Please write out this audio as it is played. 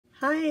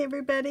Hi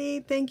everybody,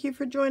 thank you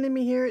for joining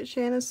me here at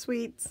Shanna's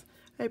Sweets.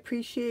 I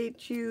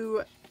appreciate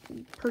you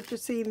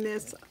purchasing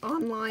this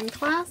online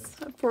class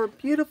for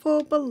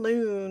beautiful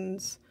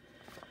balloons.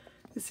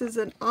 This is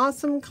an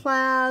awesome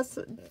class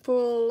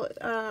full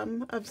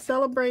of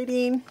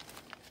celebrating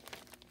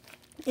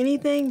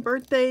anything,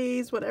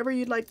 birthdays, whatever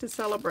you'd like to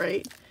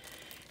celebrate.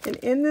 And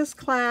in this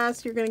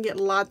class you're going to get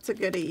lots of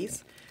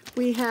goodies.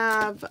 We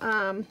have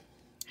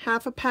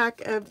half a pack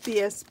of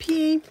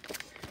DSP,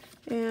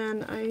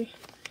 and I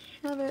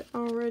have it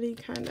already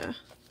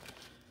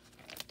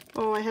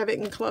I have it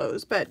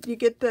enclosed, but you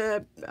get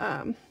the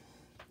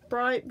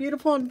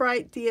beautiful and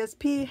bright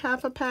DSP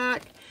half a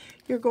pack.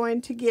 You're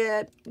going to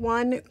get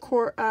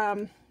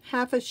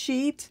half a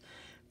sheet,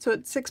 so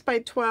it's 6 by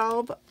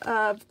 12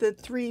 of the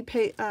three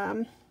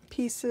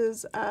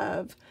pieces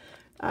of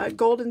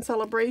Golden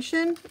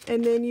Celebration,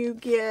 and then you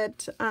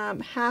get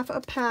half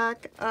a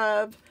pack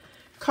of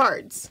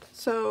cards.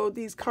 So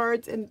these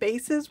cards and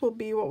bases will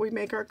be what we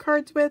make our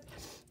cards with.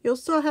 You'll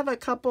still have a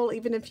couple,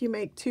 even if you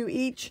make 2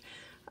 each,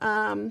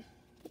 of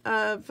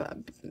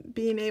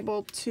being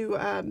able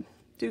to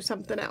do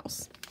something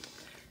else.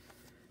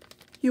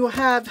 You will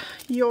have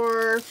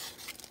your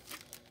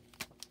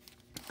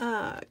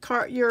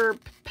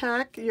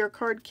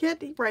card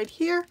kit right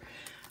here,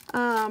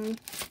 and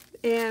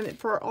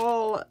for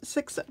all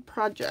 6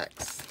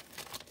 projects.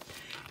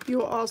 You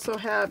will also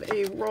have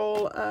a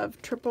roll of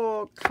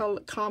triple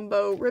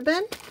combo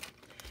ribbon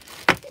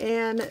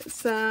and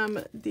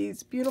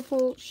these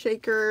beautiful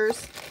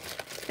shakers,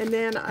 and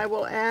then I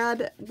will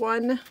add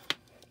one,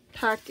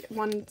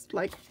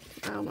 like,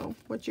 I don't know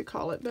what you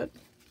call it, but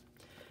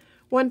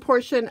one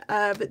portion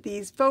of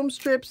these foam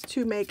strips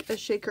to make a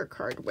shaker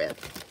card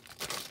with,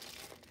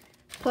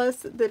 plus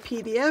the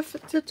PDF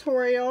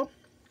tutorial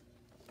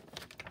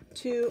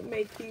to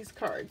make these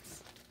cards.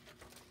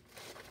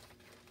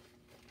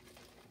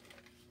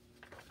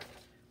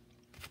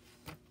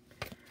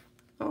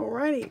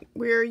 Alrighty,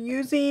 we're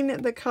using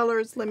the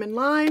colors Lemon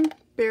Lime,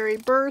 Berry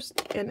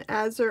Burst, and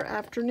Azure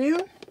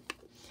Afternoon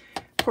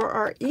for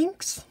our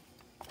inks.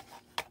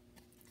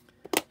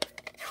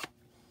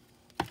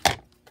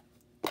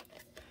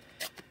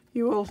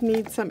 You will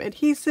need some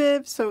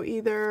adhesive, so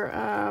either,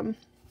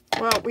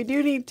 well, we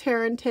do need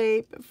tear and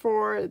tape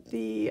for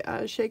the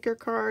shaker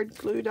card,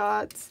 glue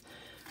dots,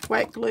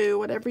 wet glue,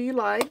 whatever you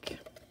like.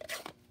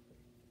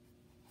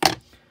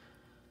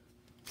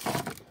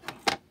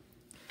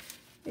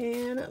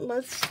 And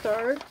let's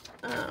start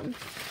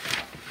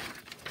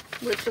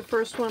with the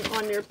first one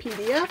on your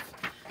PDF.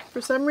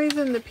 For some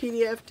reason the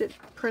PDF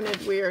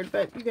printed weird,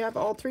 but you have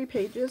all 3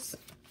 pages.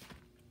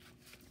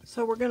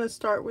 So we're going to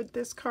start with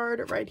this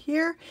card right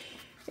here,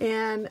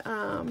 and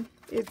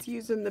it's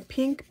using the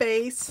pink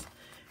base,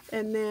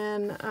 and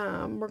then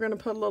we're going to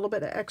put a little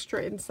bit of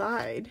extra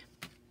inside.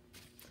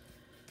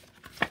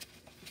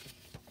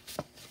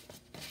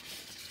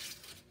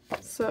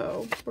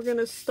 So we're going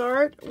to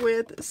start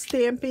with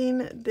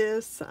stamping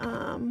this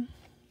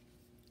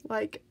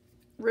like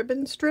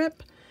ribbon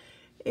strip,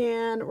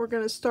 and we're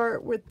going to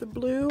start with the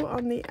blue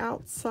on the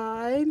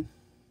outside.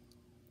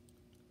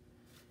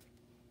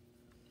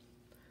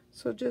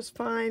 So just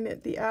find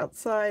the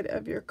outside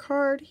of your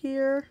card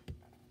here.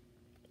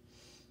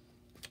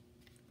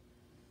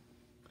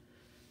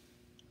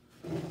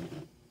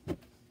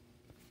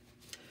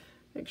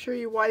 Make sure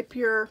you wipe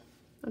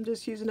I'm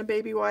just using a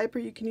baby wipe, or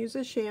you can use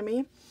a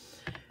chamois.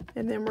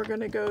 And then we're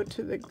going to go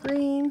to the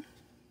green,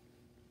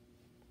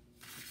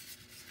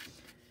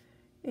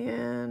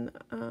 and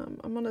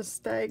I'm going to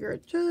stagger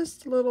it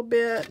just a little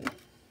bit.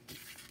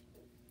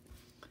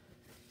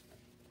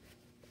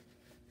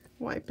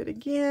 Wipe it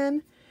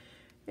again,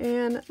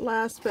 and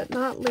last but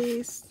not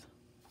least,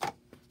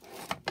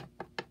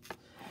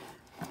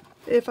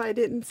 if I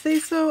didn't say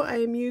so, I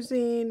am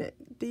using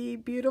the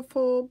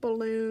Beautiful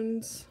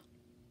Balloons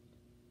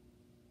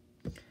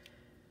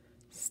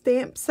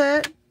stamp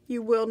set.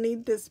 You will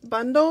need this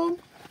bundle.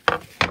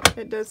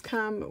 It does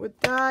come with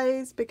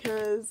dies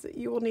because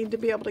you will need to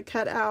be able to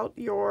cut out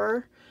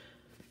your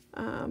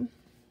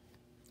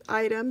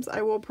items.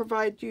 I will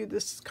provide you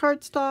this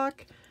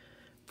cardstock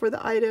for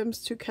the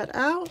items to cut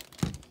out.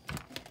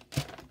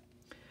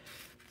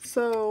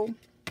 So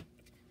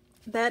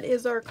that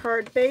is our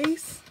card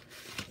base.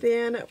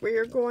 Then we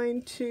are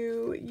going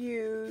to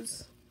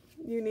use,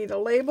 you need a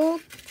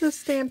label to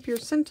stamp your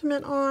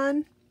sentiment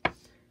on.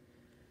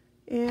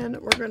 And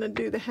we're going to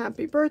do the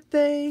happy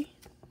birthday.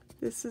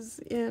 This is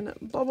in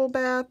Bubble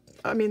Bath.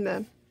 I mean,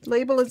 the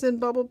label is in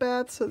Bubble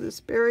Bath, so this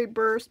Berry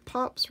Burst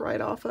pops right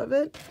off of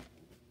it.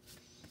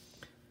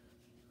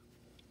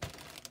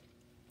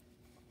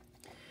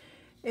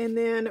 And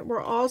then we're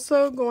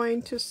also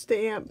going to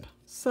stamp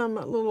some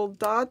little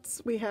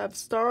dots. We have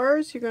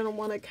stars. You're going to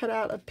want to cut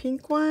out a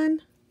pink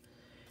one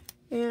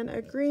and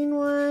a green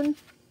one.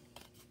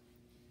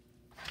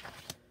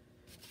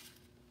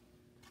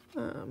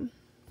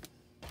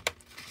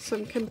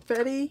 Some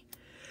confetti.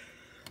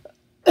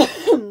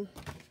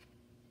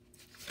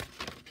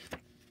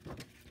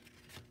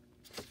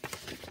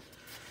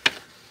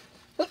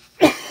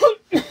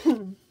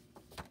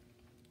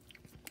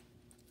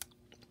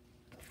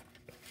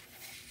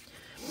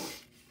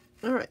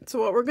 Alright, so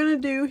what we're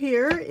going to do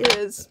here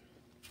is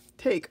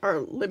take our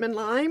lemon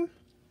lime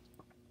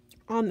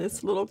on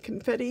this little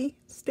confetti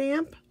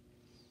stamp.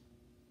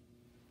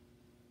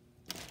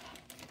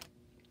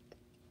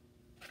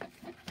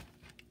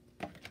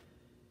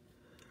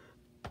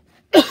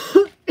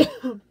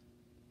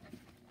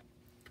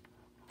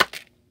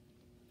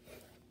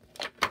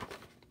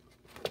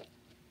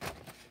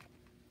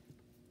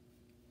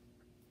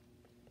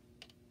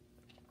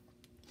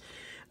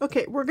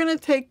 Okay, we're going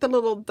to take the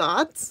little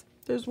dots.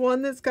 There's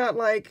one that's got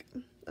like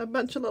a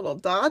bunch of little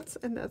dots,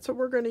 and that's what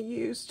we're going to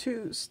use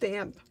to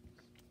stamp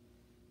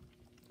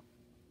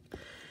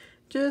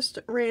just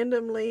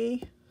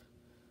randomly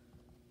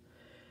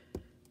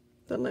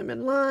the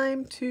lemon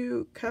lime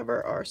to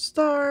cover our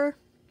star.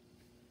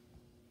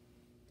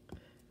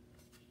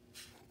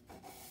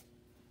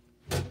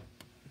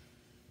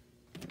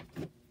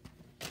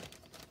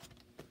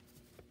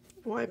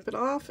 Wipe it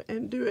off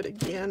and do it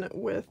again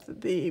with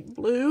the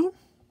blue.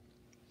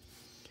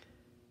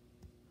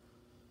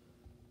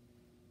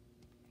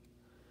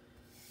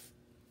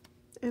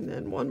 And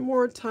then one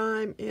more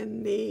time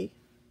in the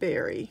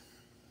berry.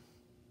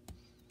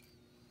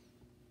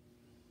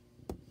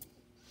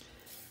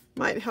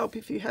 Might help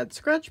if you had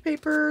scratch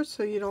paper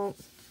so you don't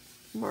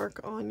mark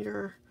on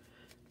your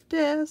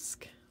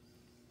desk.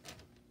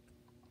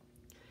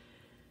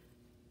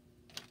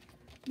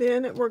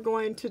 Then we're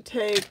going to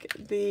take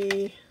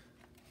the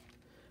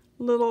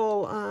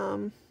little,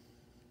 I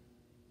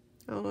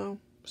don't know,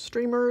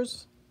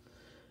 streamers,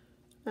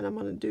 and I'm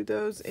going to do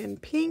those in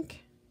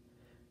pink.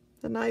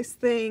 The nice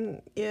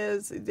thing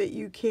is that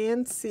you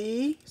can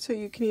see, so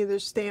you can either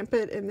stamp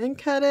it and then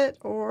cut it,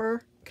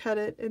 or cut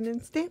it and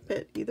then stamp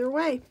it. Either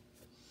way,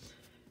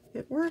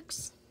 it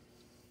works.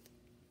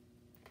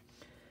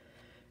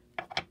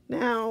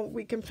 Now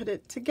we can put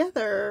it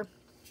together.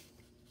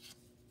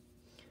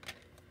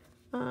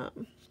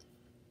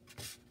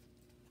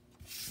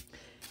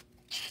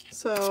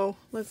 So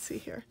let's see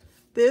here.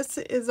 This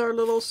is our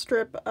little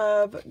strip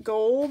of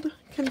gold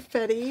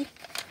confetti,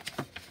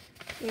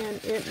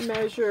 and it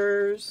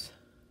measures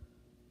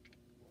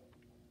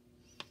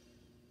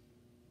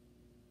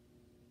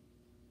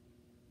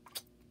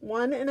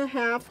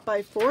 1.5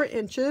 by 4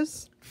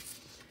 inches.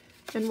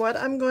 And what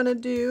I'm going to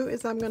do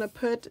is I'm going to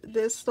put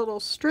this little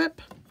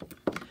strip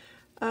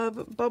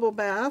of Bubble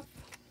Bath,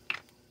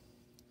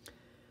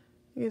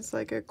 it's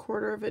like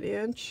 1/4 of an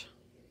inch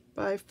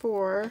by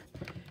 4,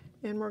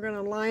 and we're going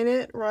to line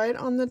it right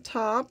on the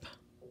top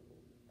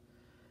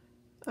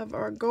of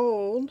our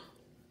gold,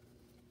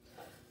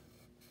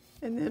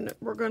 and then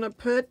we're going to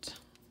put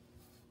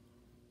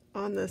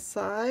on the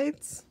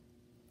sides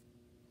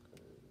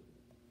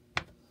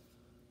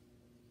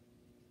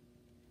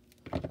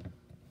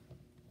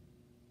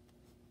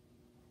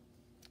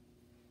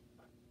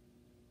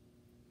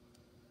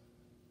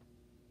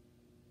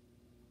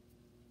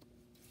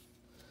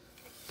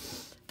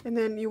and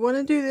then you want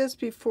to do this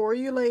before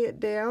you lay it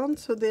down,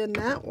 so then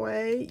that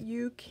way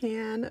you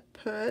can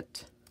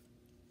put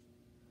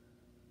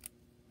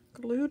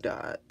glue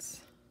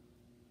dots.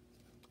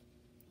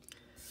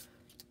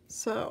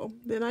 So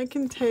then I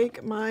can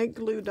take my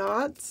glue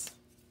dots,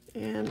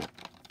 and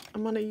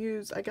I'm going to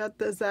use, I got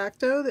the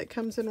X-Acto that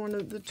comes in one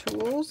of the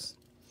tools,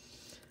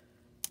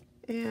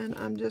 and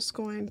I'm just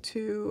going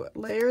to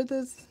layer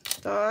the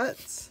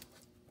dots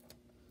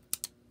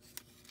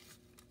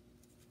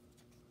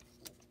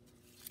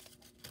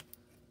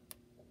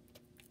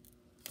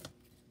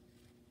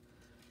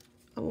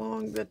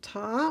along the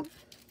top.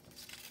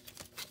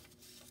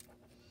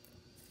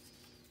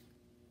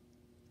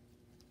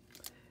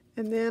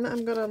 And then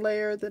I'm going to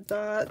layer the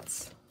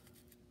dots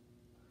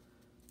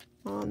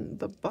on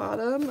the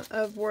bottom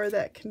of where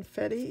that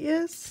confetti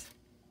is.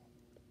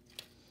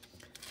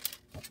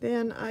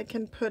 Then I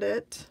can put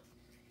it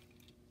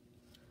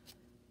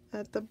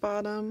at the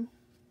bottom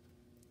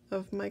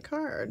of my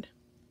card.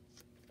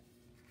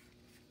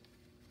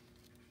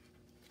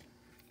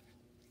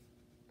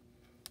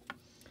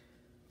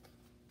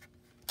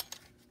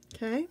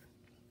 Okay.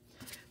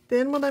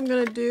 Then what I'm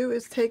going to do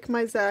is take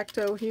my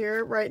X-Acto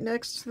here, right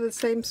next to the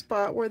same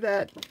spot where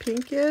that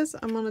pink is.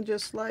 I'm going to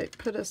just like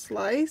put a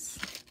slice.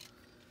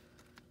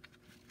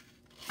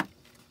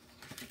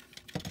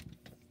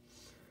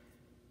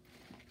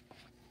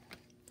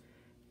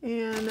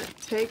 And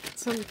take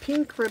some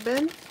pink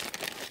ribbon.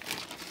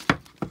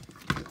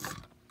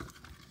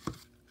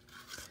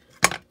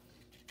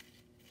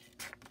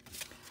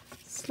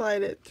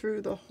 Slide it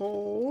through the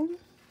hole.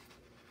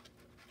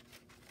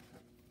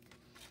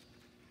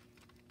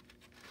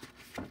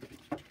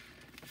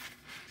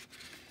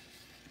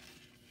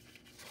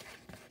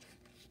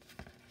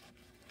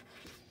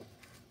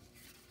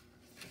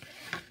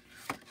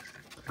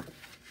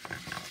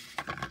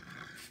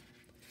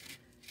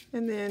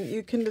 And then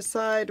you can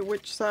decide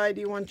which side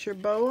you want your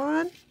bow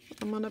on.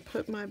 I'm going to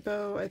put my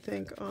bow, I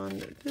think,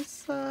 on this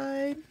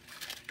side.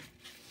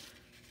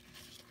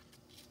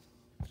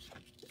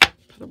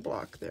 Put a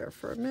block there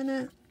for a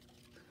minute.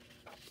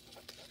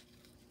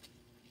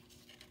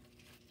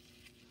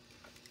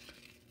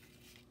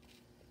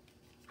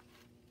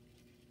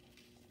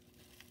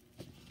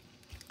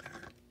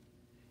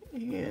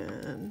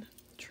 and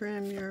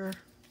trim your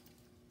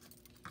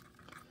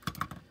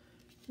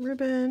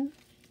ribbon.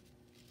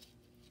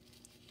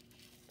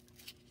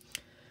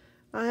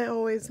 I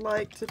always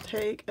like to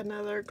take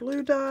another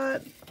glue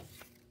dot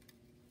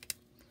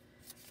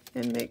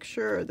and make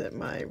sure that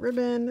my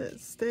ribbon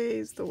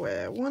stays the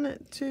way I want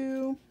it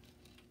to.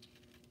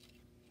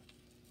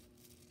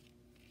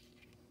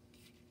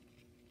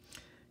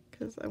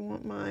 Because I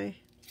want my,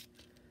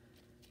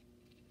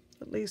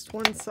 at least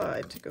one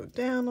side to go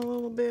down a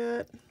little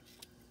bit.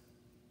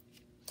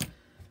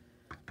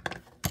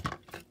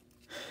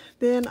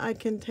 Then I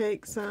can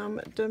take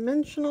some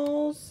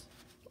dimensionals,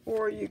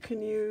 or you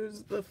can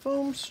use the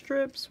foam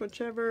strips,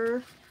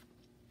 whichever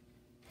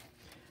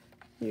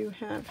you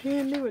have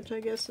handy, which I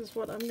guess is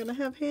what I'm going to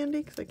have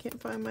handy because I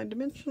can't find my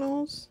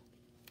dimensionals.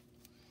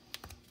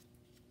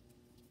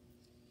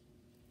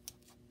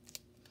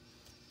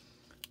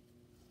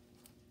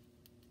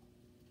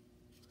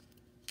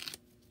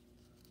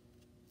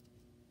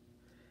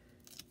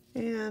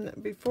 And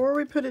before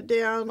we put it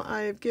down,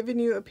 I've given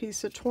you a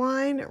piece of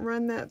twine.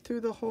 Run that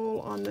through the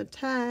hole on the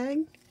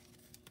tag.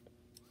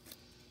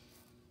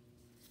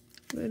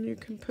 Then you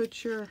can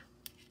put your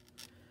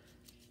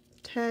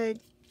tag,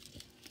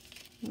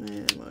 and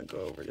I'm going to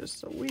go over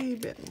just a wee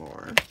bit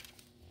more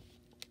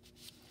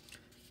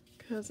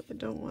because I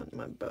don't want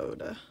my bow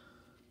to,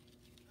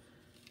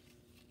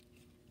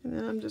 and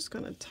then I'm just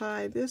going to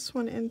tie this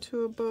one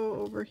into a bow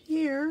over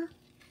here.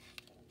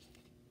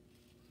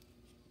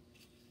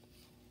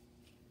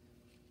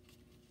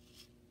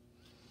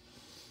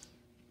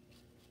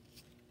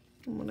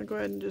 I'm going to go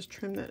ahead and just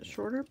trim that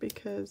shorter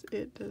because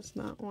it does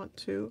not want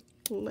to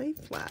lay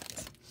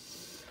flat.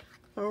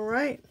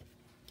 Alright,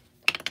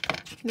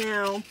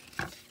 now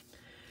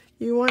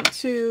you want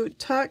to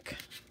tuck,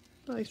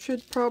 I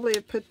should probably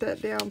have put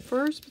that down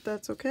first, but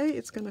that's okay,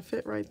 it's going to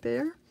fit right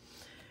there.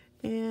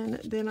 And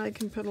then I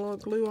can put a little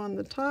glue on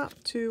the top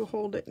to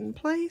hold it in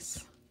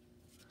place.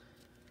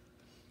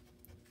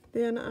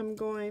 Then I'm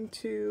going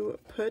to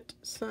put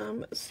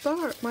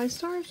my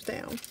stars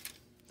down.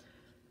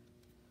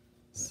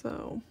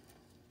 So,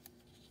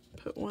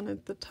 put one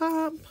at the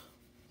top.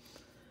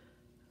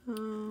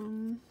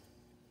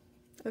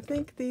 I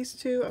think these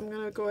two I'm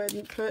going to go ahead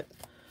and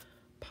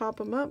pop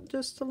them up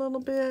just a little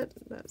bit.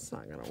 That's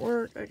not going to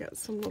work. I got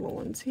some little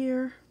ones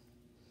here.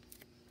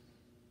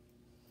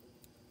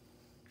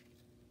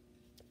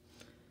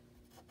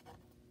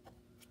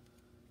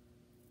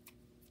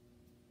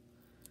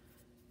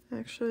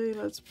 Actually,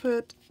 let's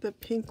put the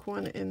pink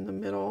one in the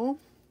middle.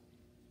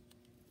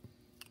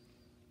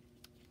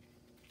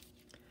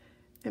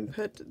 And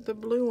put the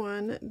blue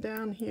one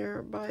down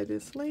here by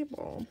this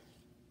label.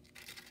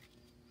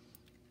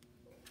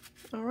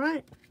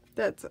 Alright,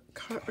 that's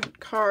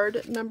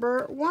card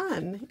number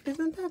 1.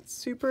 Isn't that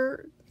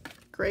super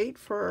great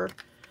for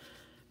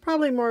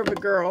probably more of a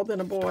girl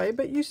than a boy,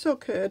 but you still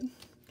could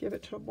give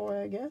it to a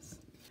boy, I guess.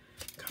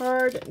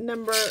 Card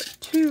number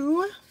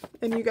 2,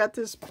 and you got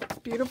this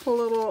beautiful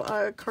little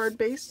card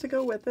base to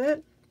go with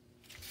it.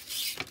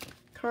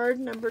 Card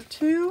number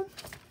 2.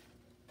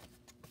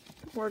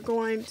 We're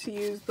going to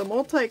use the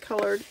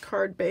multicolored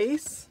card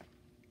base.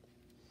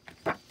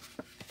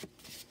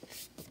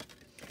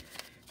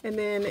 And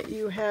then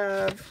you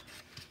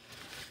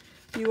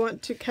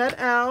want to cut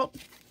out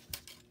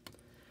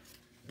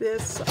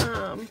this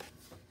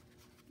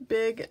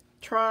big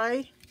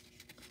try,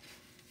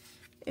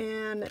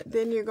 and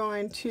then you're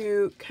going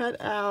to cut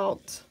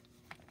out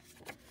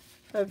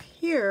of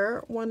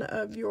here one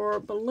of your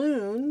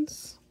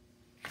balloons.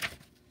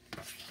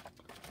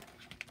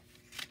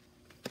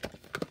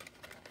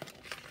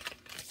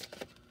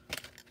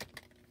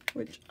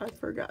 Which I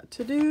forgot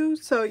to do.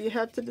 So you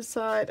have to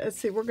decide, let's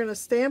see, we're going to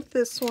stamp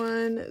this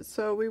one,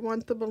 so we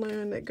want the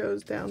balloon that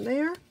goes down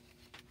there.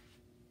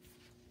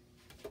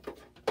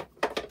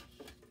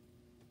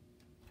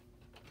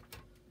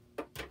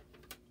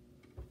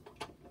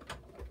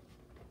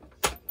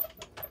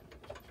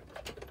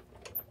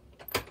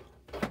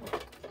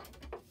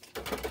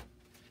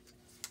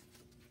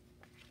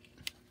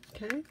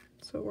 Okay,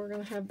 so we're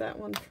going to have that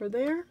one for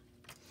there.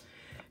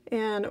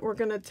 And we're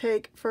going to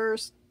take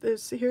first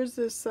this, here's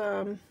this,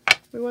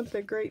 we want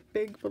the great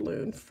big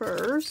balloon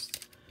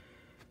first.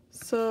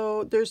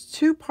 So there's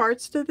 2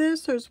 parts to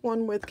this. There's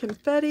one with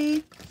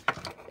confetti,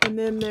 and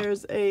then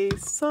there's a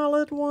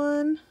solid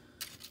one.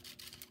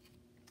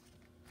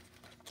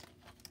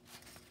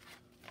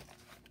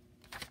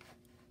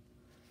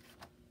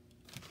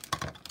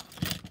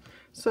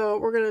 So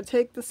we're going to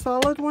take the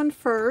solid one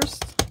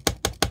first,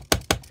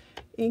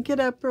 ink it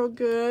up real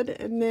good,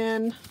 and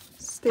then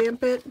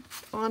stamp it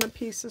on a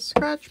piece of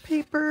scratch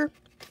paper.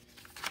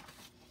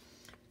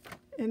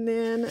 And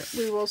then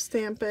we will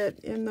stamp it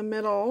in the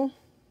middle.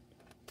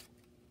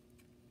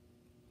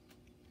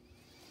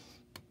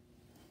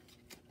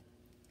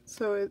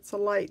 So it's a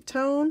light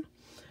tone.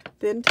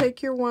 Then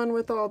take your one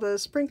with all the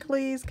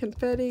sprinklies,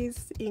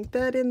 confettis, ink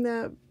that in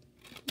the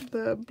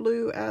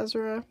blue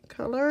azure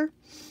color.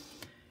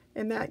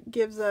 And that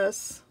gives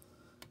us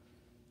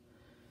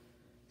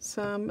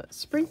some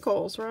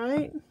sprinkles,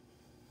 right?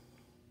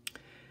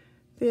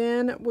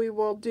 Then we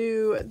will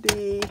do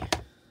the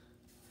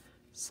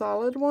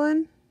solid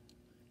one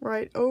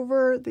right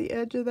over the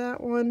edge of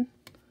that one,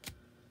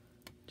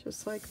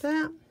 just like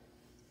that.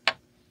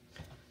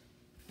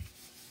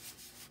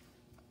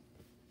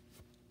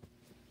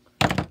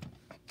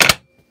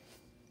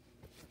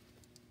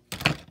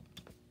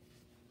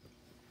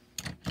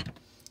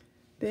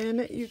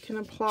 Then you can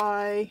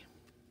apply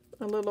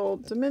a little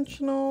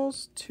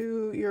dimensionals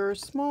to your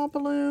small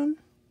balloon.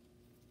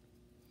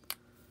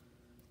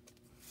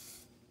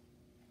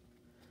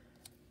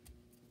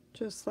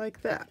 Just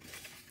like that.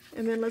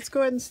 And then let's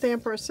go ahead and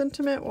stamp our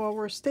sentiment while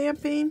we're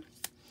stamping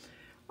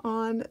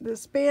on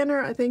this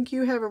banner. I think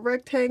you have a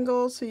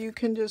rectangle, so you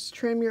can just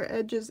trim your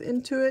edges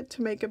into it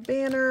to make a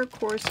banner. Of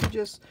course, you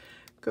just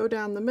go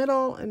down the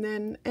middle and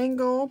then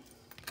angle.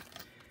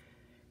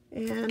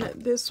 And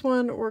this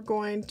one we're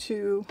going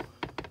to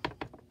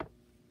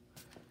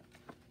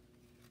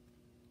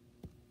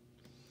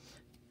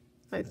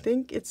I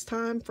think it's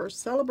time for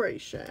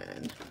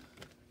celebration.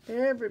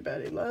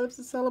 Everybody loves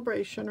a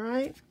celebration,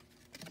 right?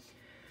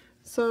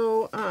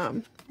 So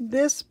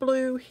this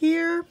blue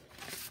here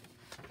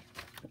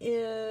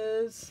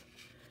is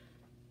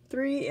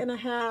 3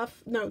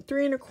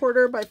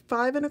 1/4 by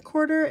 5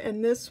 1/4,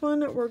 and this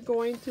one we're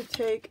going to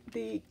take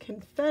the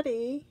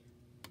confetti.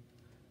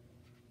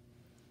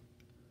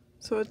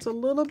 So it's a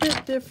little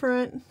bit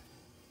different.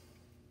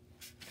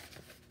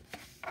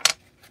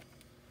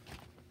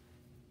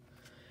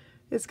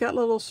 It's got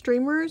little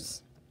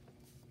streamers,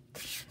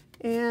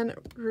 and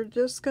we're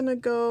just going to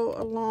go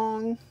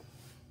along,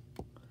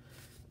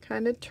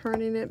 kind of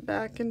turning it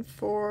back and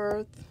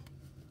forth.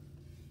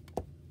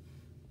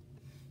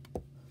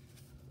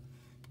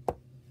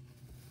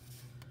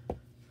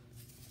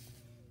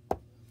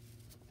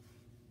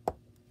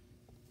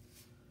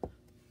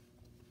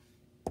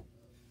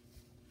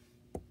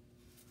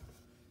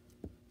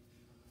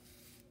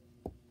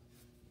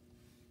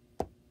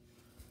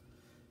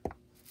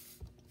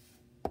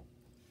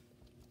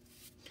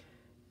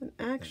 And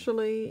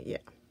actually, yeah,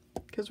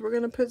 because we're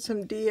going to put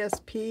some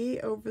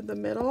DSP over the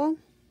middle.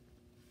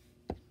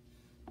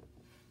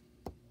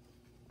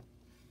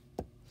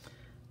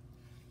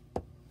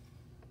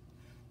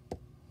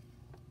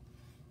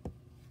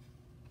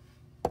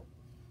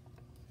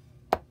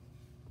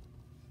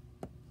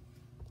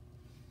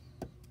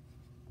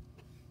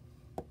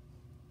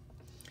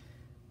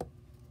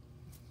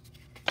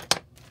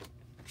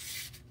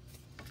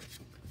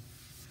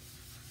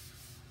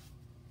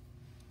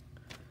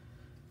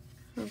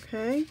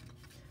 Okay,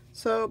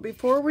 so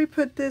before we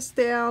put this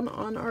down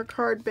on our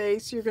card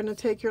base, you're going to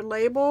take your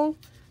label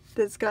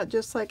that's got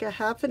just like a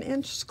 1/2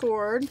 inch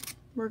scored.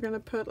 We're going to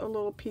put a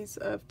little piece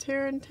of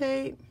tear and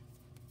tape.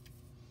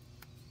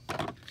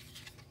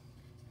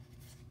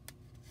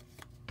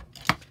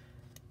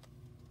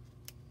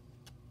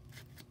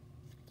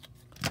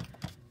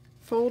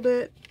 Fold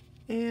it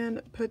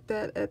and put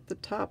that at the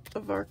top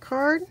of our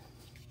card.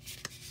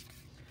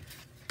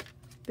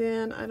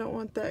 Then I don't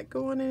want that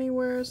going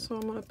anywhere, so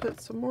I'm going to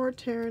put some more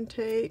tear and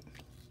tape.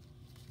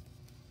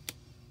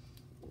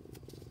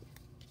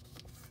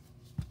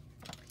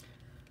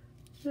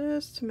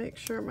 Just to make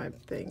sure my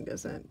thing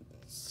doesn't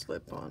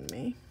slip on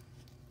me.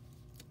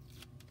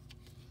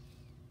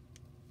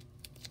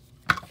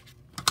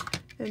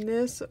 And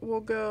this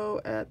will go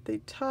at the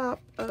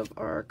top of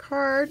our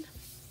card.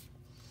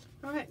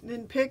 Alright,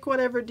 then pick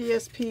whatever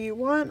DSP you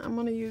want. I'm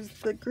going to use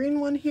the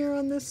green one here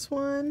on this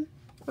one.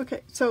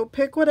 Okay, so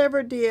pick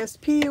whatever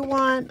DSP you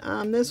want.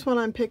 This one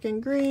I'm picking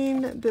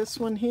green. This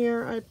one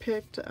here I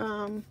picked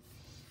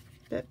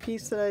that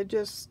piece that I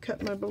just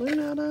cut my balloon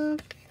out of.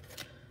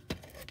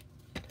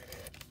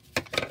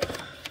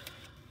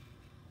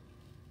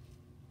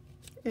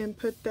 And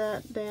put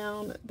that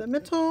down the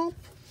middle.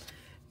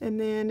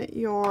 And then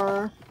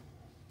your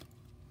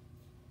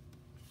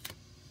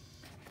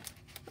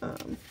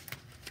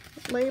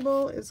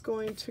label is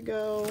going to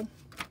go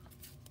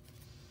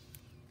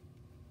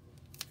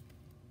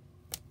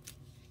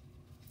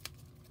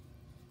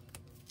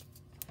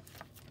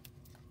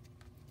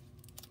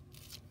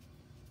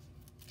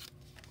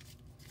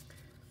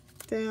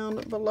down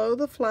below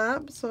the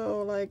flap,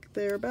 so like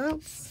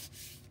thereabouts.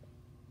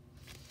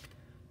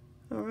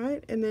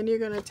 Alright, and then you're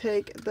going to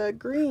take the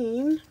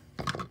green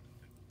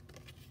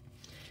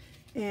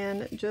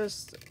and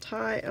just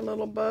tie a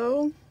little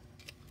bow.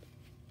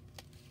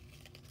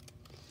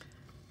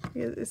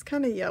 It's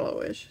kind of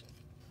yellowish.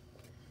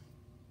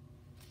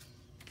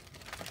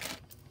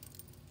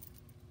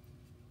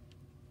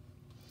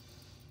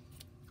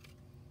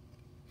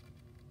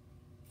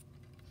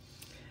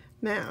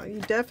 Now, you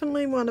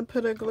definitely want to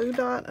put a glue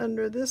dot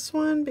under this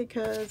one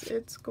because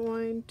it's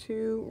going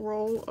to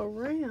roll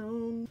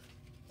around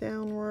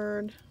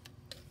downward.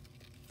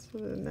 So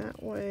then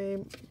that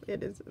way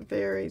it is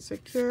very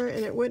secure,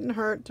 and it wouldn't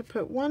hurt to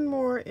put one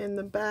more in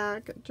the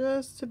back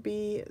just to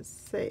be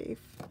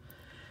safe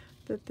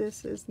that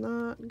this is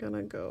not going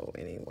to go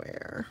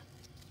anywhere.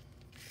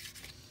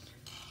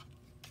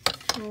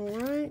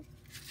 Alright,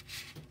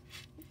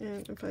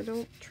 and if I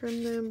don't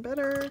trim them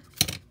better,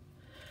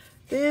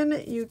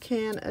 Then you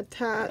can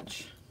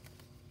attach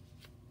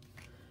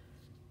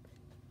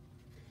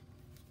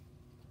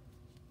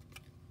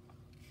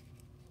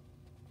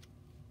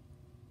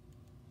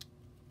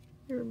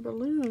your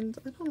balloons.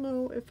 I don't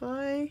know if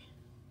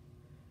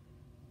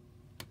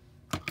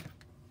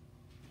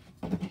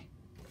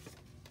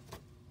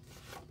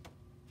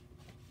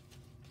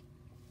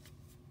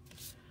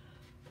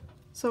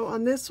so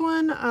on this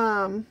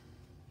one,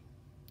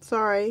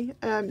 sorry,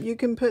 you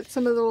can put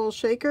some of the little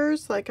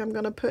shakers like I'm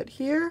going to put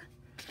here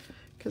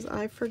because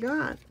I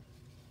forgot.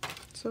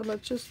 So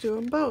let's just do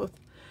them both.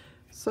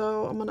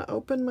 So I'm going to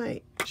open my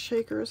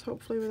shakers,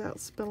 hopefully without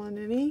spilling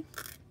any.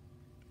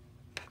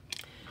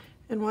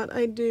 And what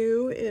I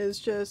do is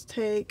just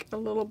take a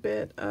little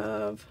bit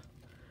of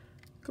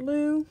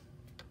glue.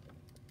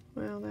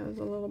 Well, that was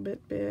a little bit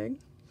big,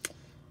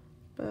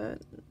 but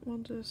we'll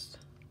just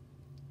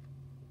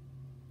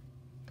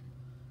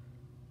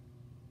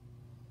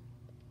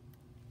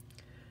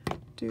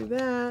do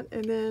that,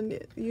 and then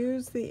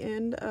use the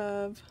end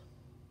of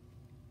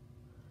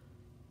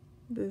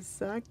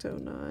this X-Acto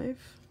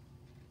knife.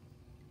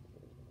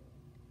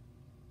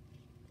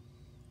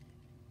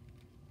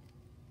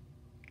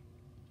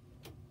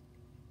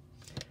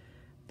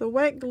 The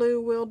wet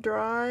glue will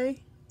dry,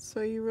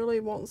 so you really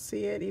won't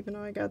see it, even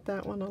though I got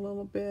that one a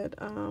little bit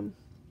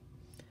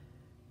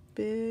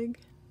big.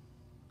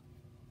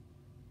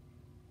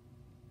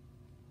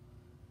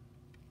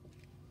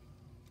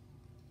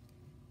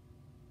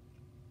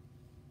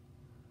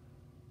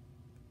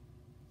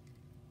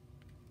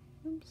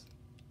 Oops.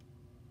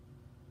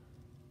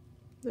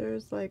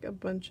 There's like a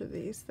bunch of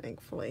these,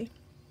 thankfully.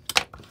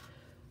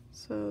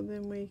 So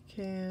then we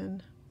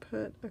can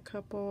put a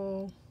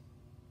couple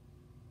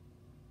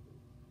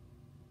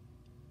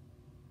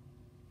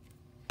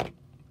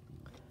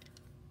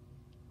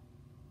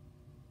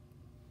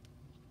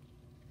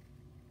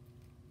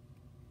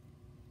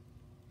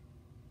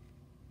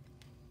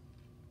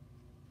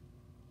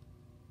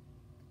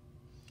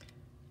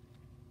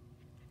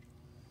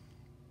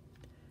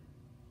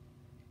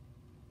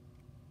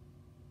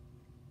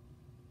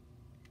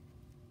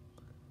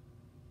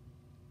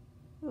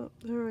oh,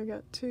 there I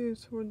got two,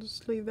 so we'll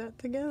just leave that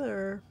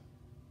together.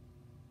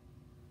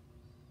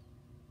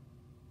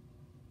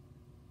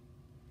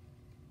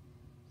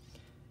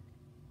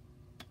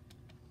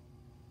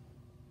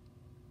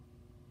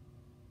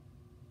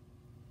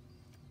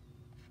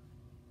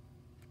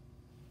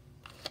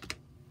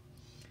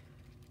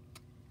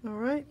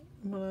 Alright,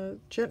 I'm going to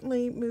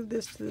gently move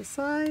this to the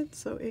side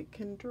so it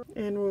can dry.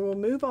 And we will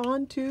move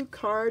on to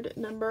card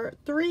number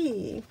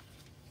 3.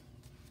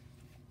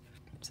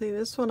 See,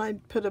 this one I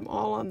put them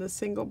all on the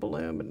single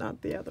balloon, but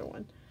not the other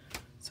one.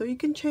 So you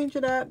can change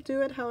it up,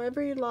 do it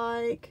however you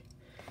like.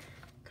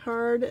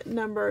 Card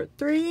number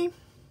 3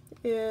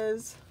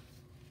 is,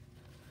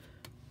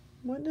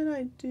 what did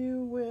I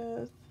do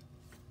with,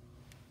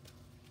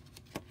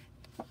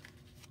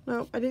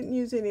 no, I didn't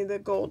use any of the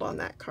gold on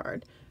that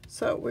card.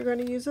 So we're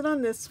going to use it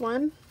on this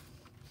one.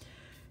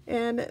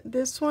 And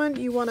this one,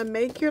 you want to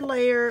make your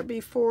layer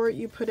before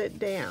you put it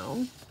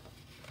down.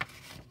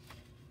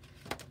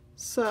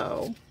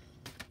 So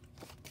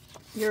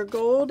your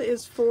gold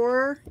is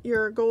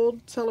your gold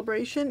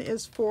celebration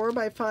is 4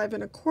 by 5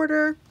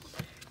 1/4.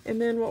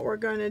 And then what we're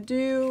going to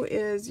do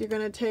is you're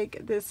going to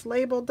take this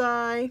label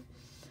die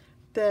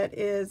that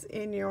is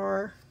in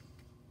your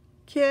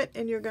kit,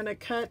 and you're going to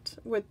cut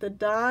with the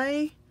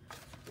die.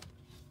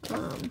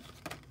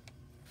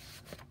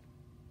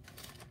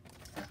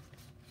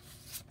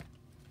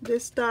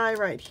 This die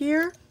right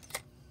here,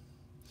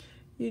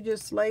 you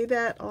just lay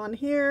that on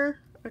here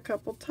a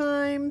couple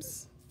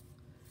times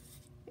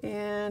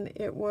and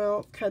it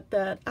will cut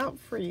that out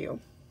for you.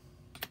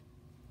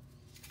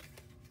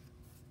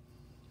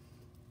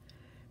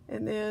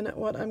 And then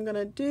what I'm going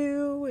to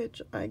do,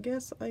 which I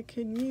guess I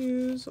can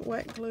use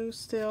wet glue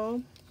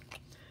still,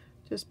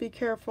 just be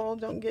careful,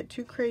 don't get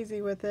too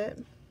crazy with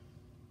it.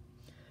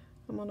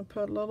 I'm going to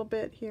put a little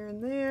bit here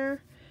and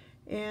there,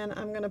 and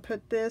I'm going to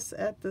put this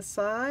at the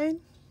side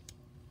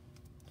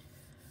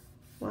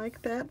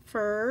like that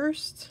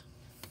first.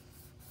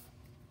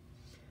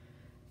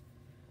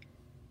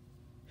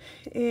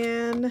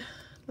 And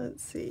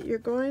let's see, you're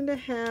going to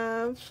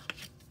have,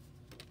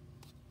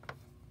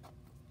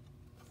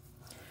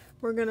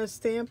 we're going to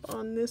stamp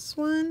on this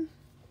one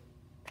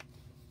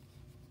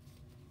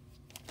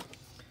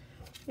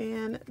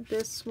and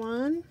this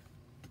one.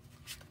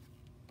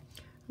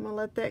 I'm going to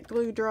let that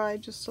glue dry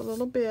just a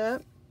little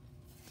bit.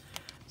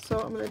 So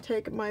I'm going to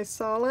take my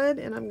solid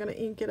and I'm going to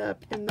ink it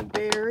up in the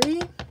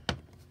berry.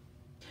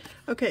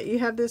 Okay, you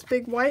have this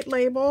big white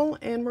label,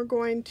 and we're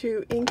going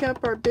to ink up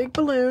our big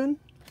balloon,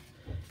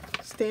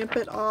 stamp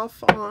it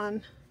off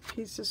on a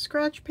piece of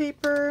scratch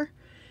paper,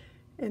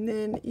 and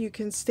then you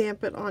can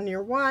stamp it on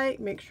your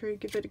white. Make sure you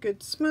give it a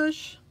good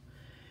smush,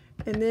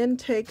 and then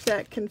take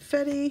that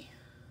confetti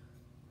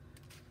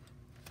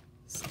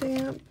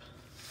stamp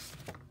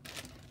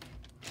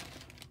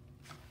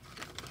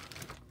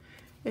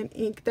and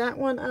ink that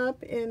one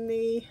up in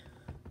the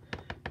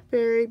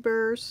Berry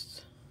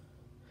Burst.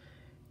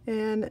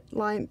 and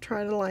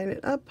try to line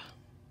it up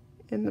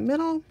in the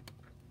middle,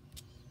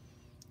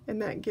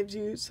 and that gives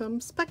you some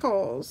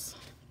speckles.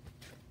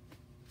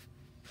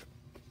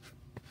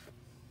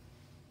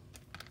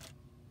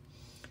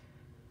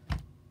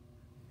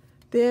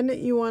 Then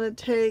you want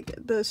to take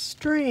the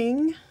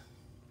string,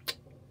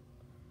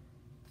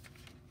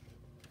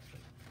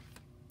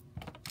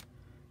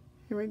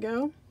 here we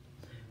go.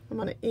 I'm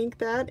going to ink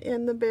that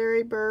in the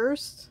Berry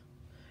Burst,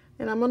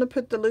 and I'm going to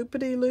put the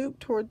loopity-loop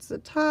towards the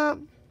top,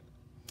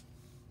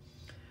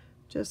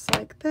 just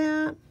like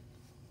that.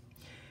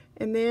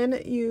 And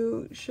then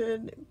you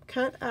should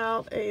cut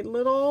out a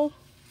little,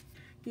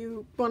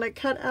 you want to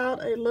cut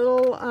out a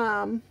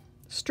little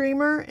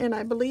streamer, and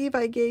I believe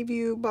I gave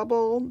you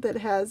bubble that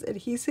has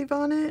adhesive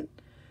on it,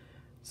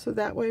 so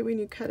that way when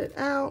you cut it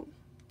out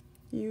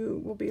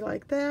you will be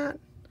like that.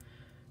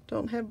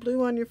 Don't have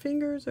blue on your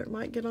fingers or it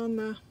might get on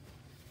the,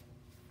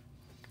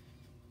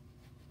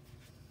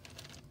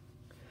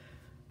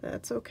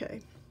 that's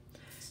okay.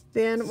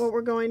 Then what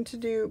we're going to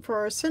do for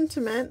our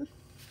sentiment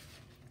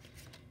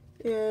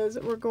is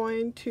we're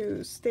going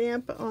to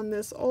stamp on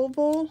this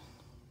oval.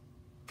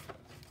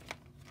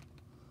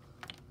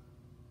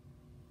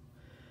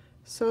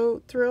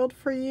 So thrilled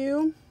for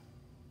you.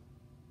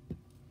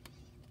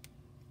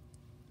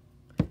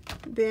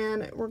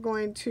 Then we're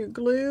going to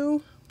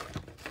glue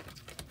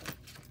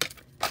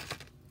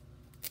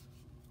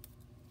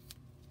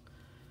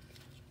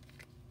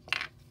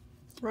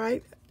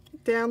right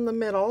down the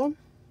middle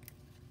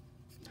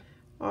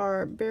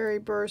our Berry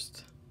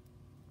Burst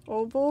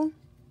oval,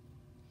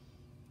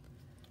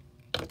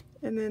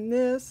 and then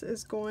this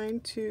is going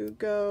to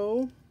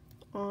go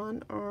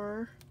on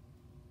our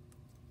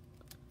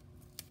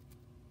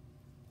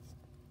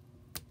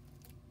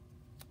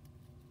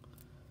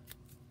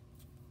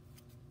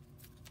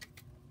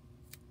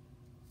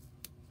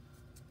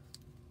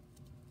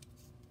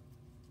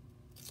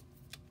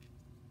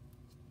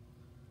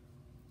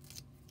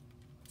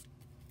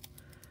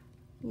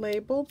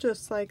label,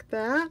 just like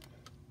that.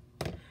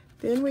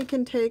 Then we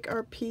can take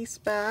our piece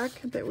back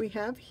that we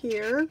have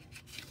here,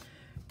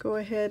 go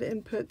ahead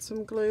and put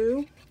some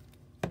glue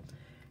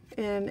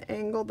and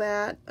angle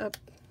that up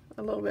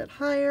a little bit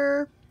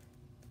higher,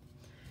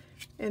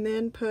 and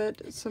then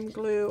put some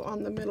glue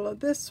on the middle of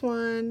this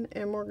one,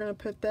 and we're going to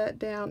put that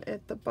down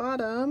at the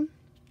bottom.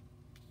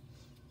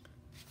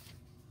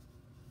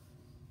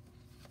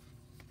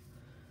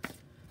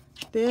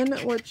 Then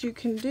what you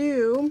can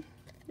do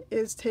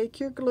is take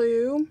your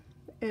glue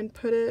and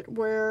put it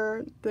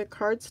where the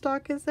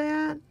cardstock is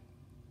at.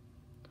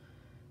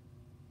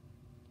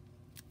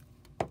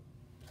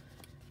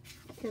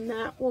 And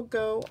that will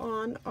go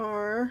on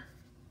our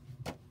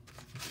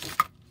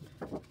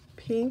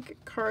pink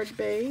card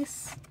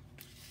base.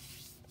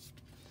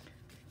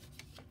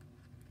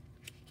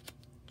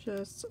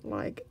 Just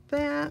like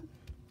that.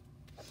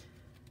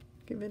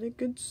 Give it a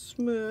good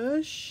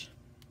smush.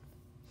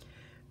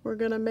 We're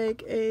going to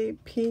make a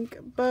pink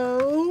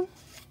bow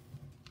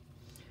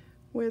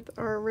with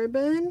our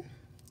ribbon.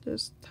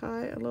 Just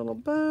tie a little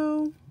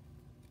bow.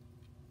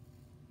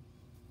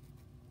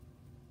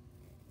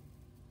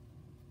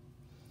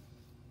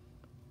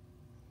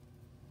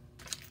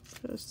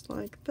 Just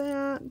like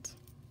that.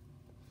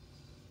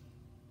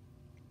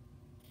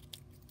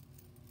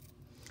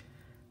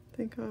 I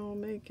think I will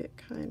make it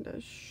kind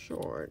of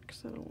short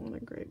because I don't want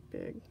a great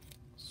big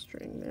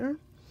string there.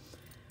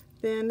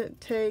 Then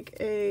take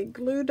a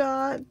glue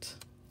dot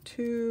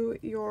to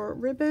your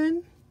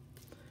ribbon,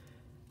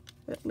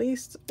 at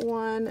least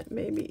one,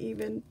 maybe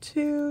even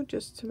two,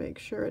 just to make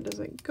sure it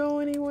doesn't go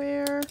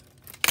anywhere.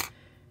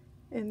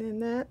 And then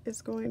that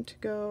is going to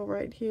go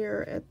right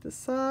here at the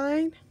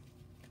side.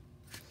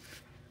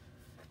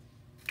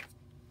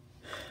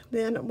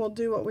 Then we'll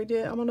do what we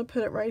did. I'm going to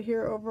put it right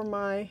here over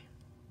my,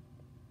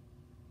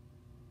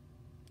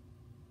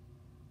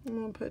 I'm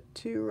going to put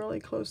two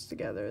really close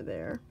together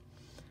there.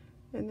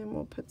 And then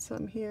we'll put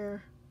some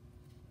here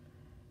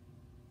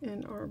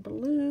in our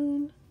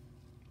balloon.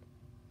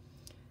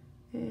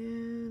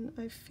 And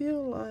I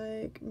feel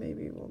like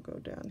maybe we'll go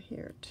down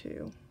here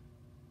too.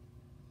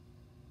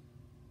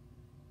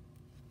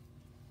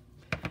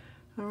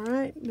 All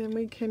right, then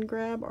we can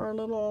grab our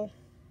little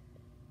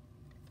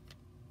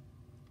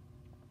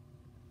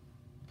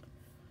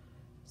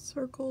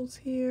circles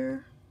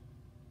here.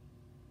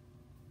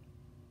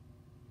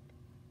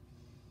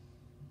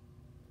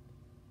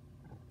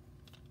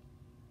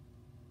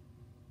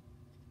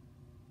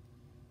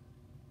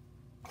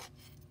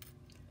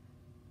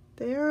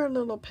 They are a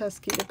little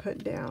pesky to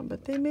put down,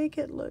 but they make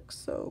it look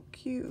so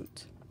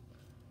cute.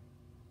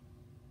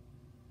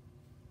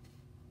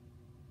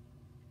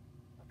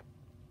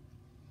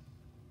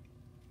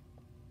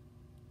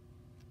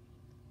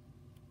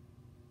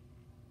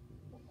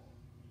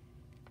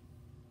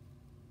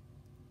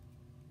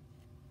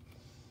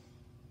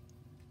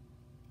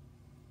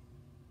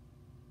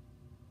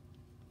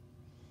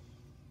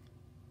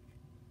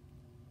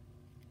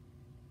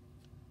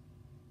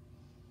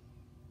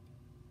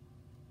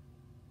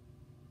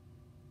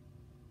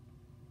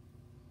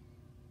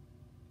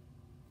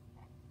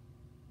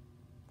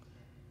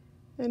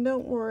 And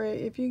don't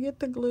worry, if you get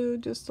the glue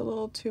just a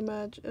little too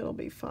much, it'll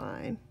be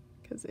fine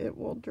because it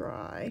will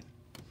dry.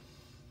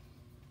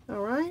 All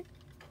right,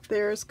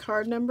 there's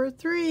card number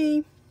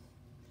 3.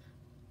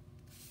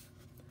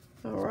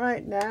 All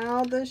right,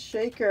 now the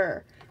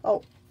shaker.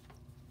 Oh,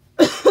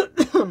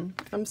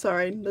 I'm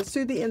sorry. Let's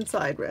do the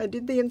inside. I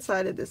did the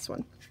inside of this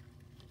one.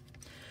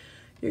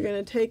 You're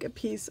going to take a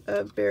piece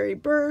of Berry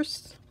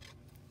Burst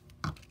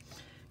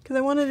because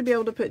I wanted to be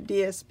able to put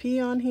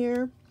DSP on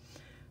here.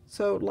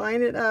 So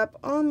line it up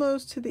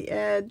almost to the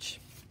edge,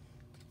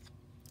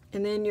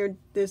 and then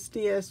this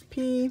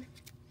DSP,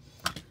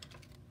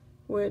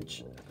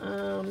 which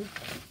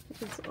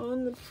is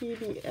on the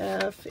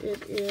PDF.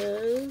 It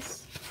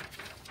is,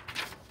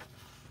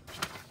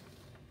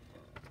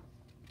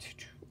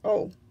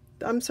 oh,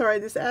 I'm sorry,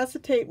 this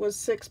acetate was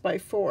 6 by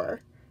 4,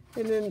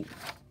 and then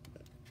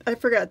I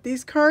forgot,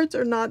 these cards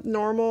are not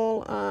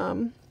normal,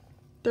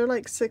 they're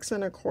like 6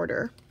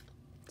 1/4,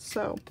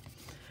 so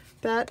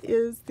that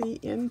is the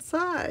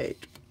inside.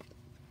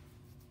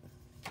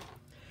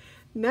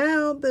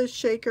 Now the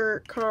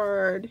shaker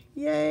card.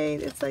 Yay,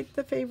 it's like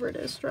the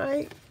favoritist,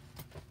 right?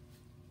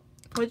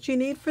 What you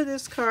need for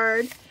this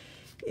card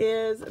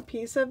is a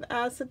piece of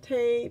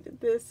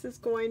acetate. This is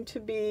going to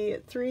be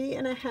 3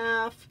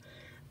 1/2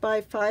 by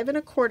 5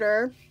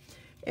 1/4,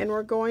 and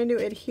we're going to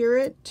adhere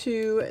it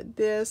to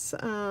this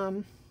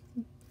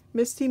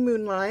Misty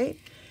Moonlight.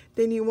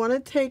 Then you want to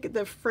take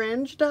the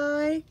fringe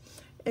die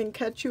and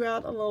cut you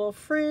out a little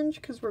fringe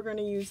because we're going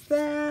to use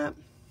that.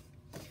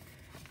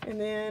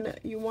 And then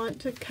you want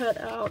to cut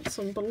out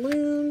some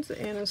balloons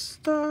and a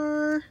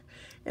star.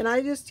 And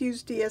I just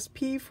used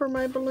DSP for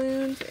my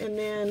balloons, and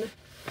then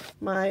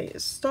my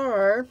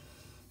star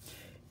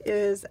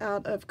is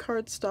out of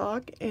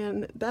cardstock,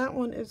 and that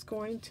one is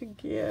going to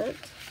get,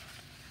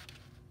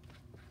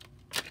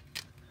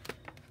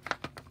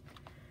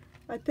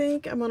 I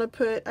think I'm going to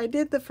put, I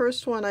did the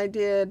first one, I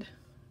did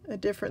a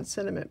different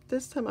sentiment.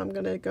 This time I'm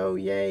going to go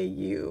yay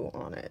you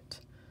on it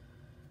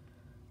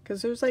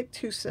because there's like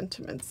 2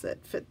 sentiments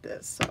that fit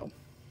this.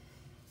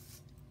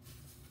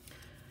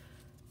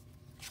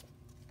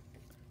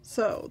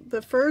 So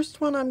the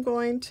first one I'm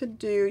going to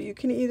do, you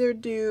can either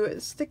do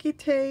sticky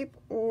tape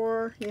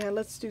or, yeah,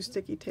 let's do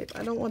sticky tape.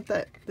 I don't want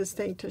this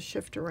thing to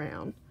shift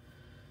around.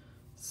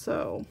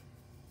 So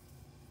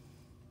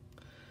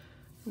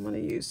I'm going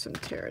to use some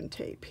tear and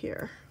tape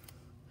here.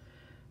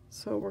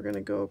 So we're going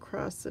to go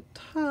across the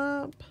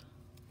top,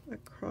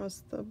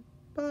 across the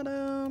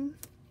bottom.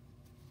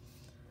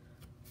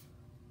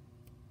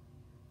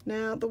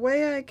 Now the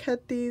way I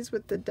cut these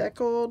with the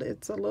Deckled,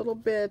 it's a little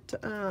bit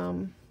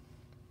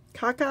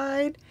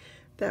cockeyed.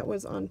 That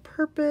was on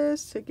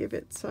purpose to give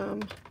it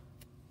some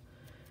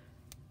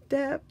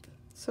depth.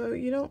 So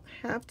you don't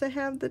have to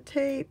have the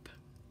tape.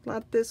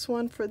 Not this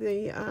one for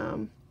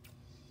the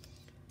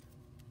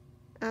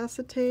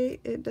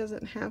acetate. It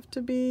doesn't have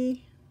to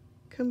be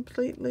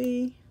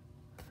completely.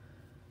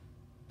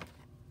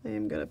 I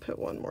am going to put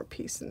one more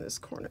piece in this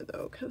corner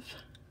though, because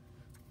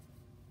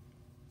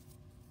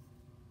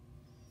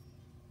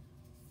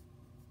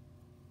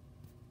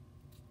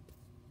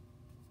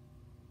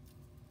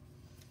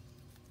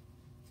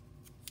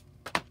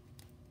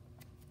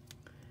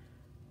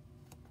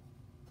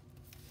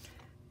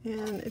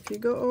and if you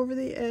go over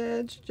the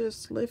edge,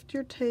 just lift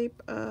your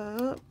tape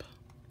up,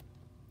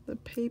 the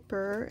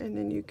paper, and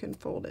then you can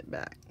fold it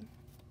back.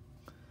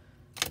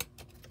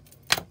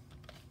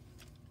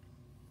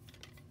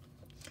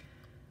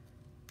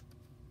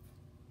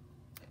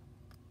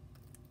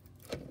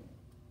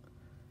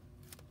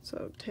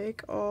 So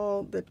take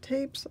all the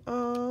tapes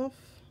off.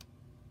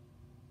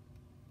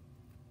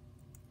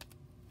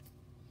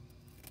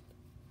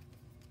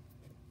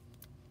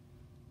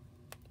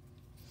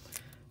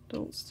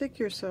 Don't stick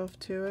yourself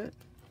to it.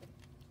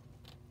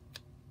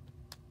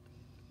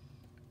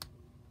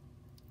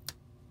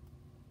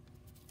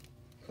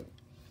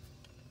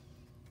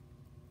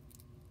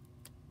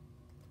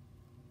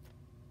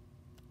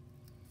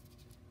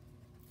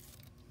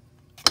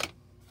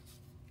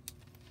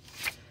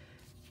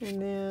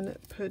 And then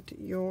put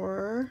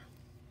your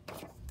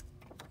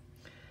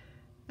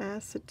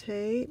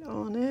acetate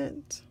on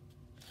it.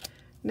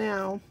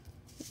 Now,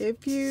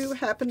 if you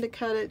happen to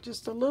cut it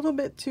just a little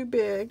bit too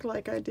big,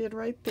 like I did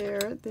right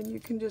there, then you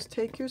can just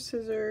take your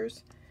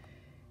scissors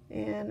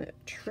and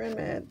trim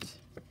it.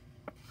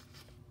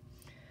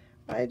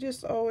 I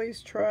just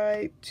always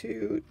try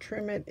to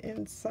trim it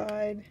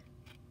inside.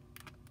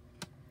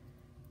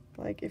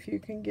 Like if you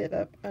can get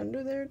up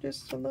under there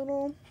just a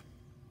little.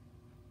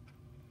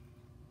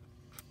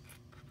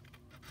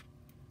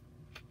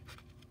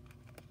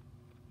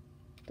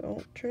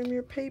 Don't trim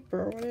your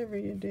paper, whatever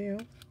you do.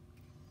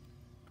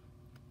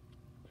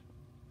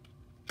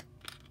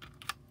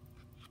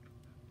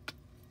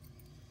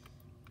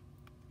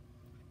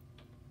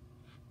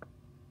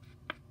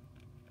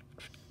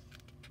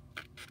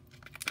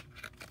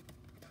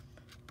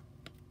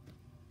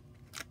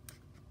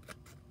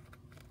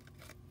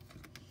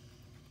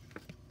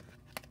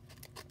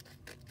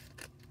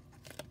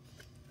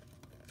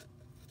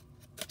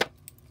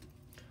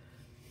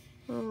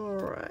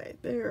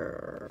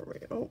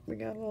 oh, we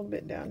got a little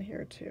bit down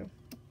here too.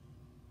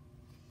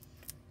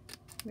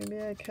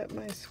 Maybe I cut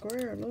my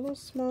square a little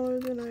smaller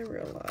than I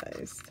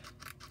realized.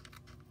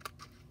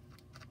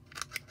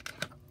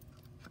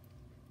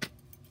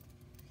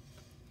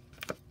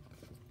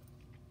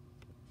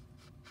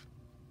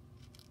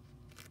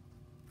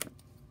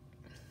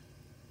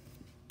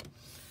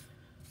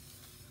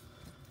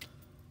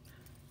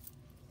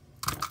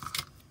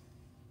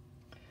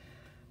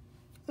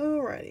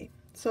 Alrighty,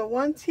 so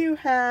once you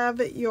have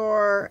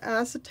your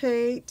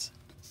acetate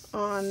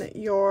on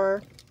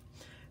your,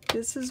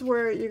 this is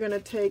where you're going to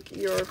take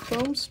your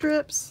foam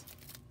strips,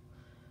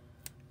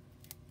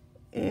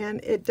 and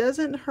it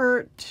doesn't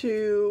hurt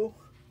to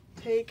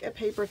take a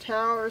paper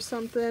towel or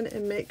something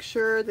and make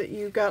sure that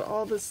you got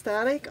all the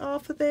static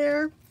off of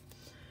there.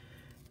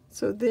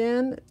 So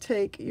then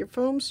take your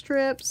foam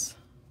strips,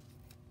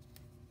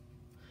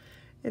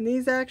 and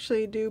these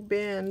actually do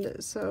bend,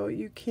 so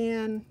you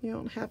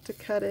don't have to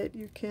cut it,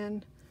 you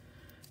can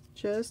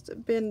just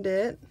bend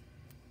it.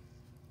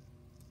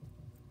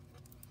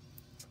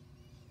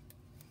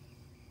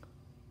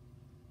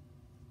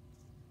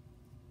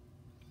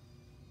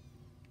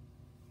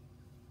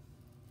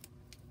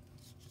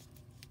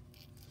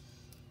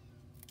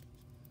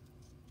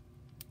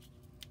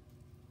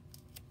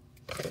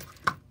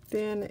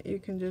 Then you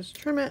can just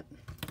trim it.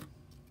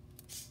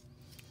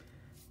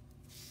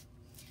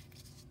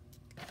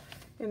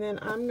 And then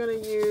I'm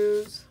going to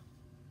use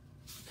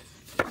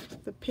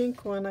the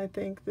pink one, I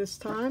think, this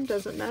time.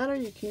 Doesn't matter.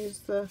 You can use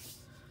the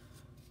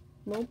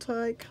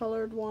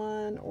multicolored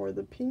one or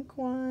the pink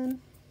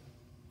one.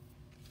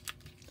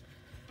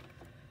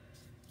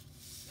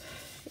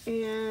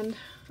 And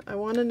I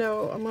want to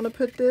know, I'm going to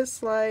put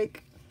this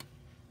like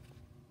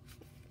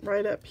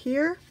right up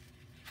here.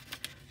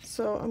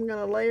 So I'm going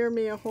to layer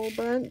me a whole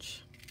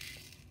bunch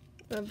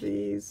of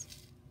these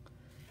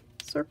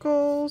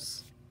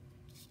circles.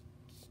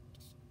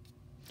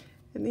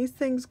 And these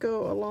things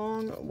go a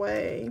long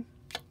way.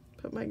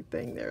 Put my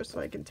thing there so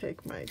I can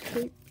take my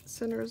tape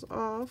centers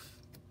off.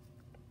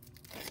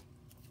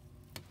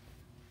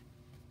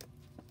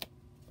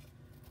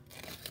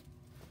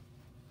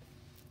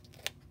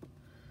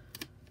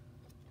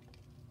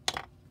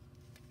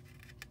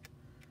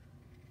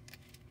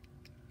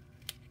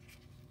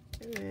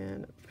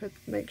 And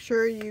make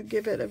sure you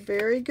give it a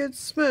very good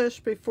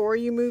smush before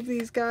you move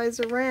these guys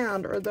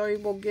around, or they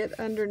will get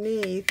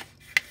underneath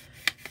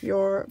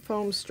your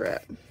foam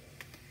strip.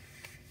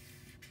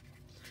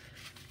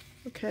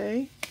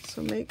 Okay,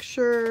 so make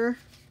sure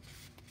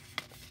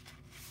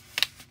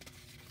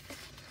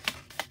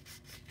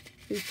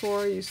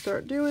before you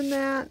start doing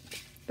that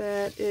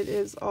it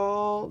is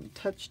all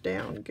touched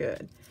down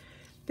good.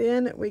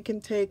 Then we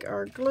can take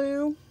our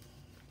glue.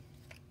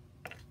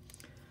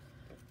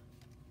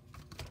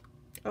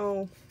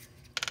 Oh,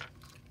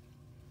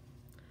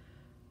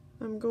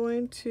 I'm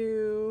going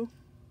to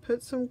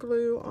put some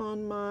glue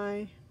on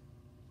my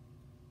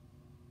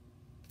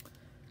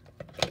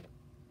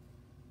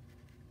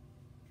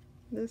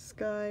this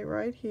guy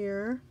right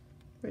here,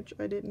 which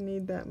I didn't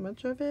need that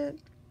much of it.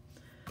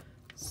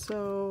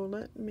 So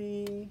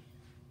I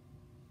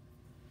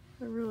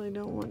really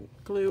don't want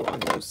glue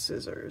on those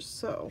scissors.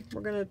 So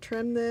we're going to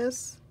trim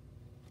this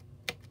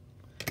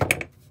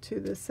to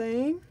the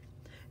same.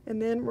 And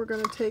then we're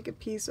going to take a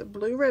piece of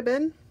blue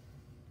ribbon,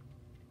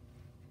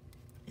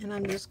 and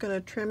I'm just going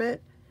to trim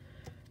it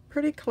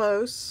pretty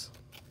close,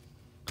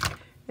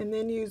 and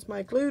then use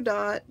my glue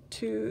dot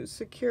to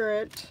secure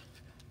it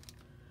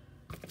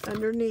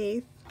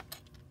underneath,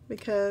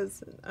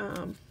 because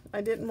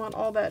I didn't want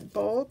all that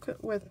bulk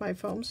with my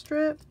foam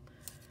strip.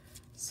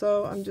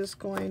 So I'm just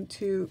going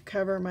to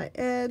cover my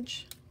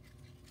edge.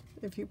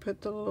 If you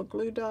put the little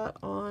glue dot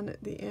on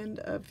the end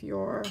of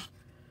your,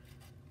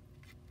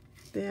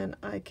 then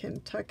I can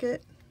tuck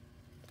it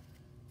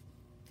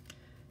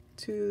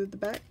to the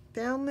back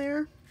down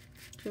there,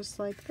 just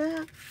like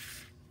that.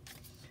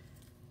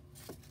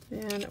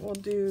 And we'll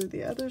do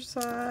the other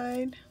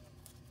side.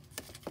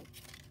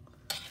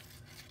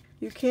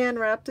 You can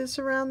wrap this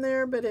around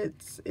there, but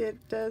it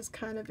does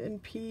kind of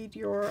impede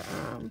your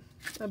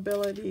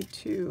ability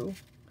to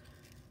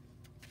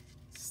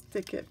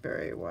stick it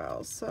very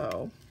well.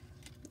 So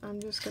I'm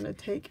just going to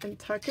take and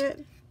tuck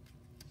it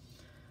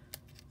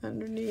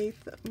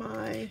underneath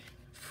my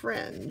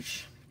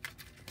fringe.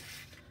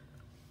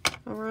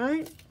 All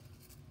right.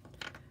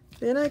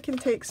 Then I can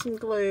take some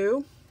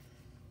glue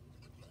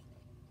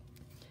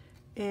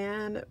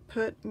and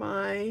put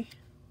my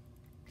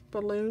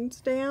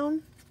balloons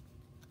down.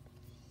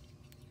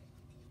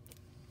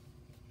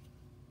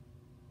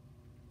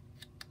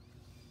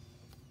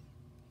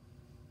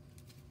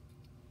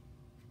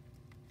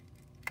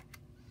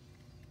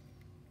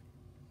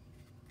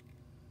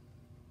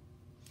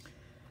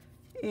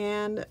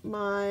 And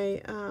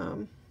my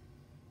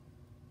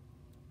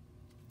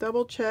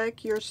double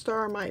check, your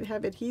star might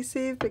have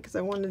adhesive because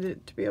I wanted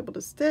it to be able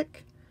to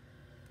stick.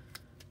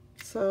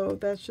 So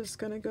that's just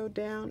going to go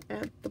down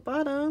at the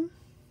bottom.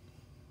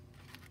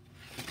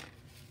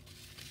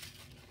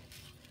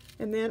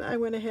 And then I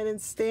went ahead and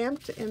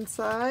stamped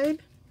inside.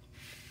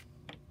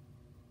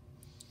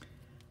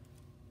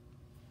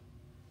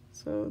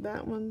 So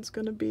that one's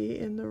going to be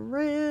in the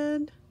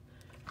red.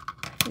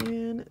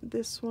 And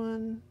this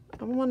one,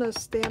 I want to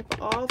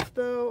stamp off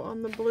though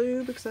on the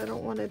blue because I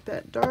don't want it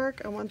that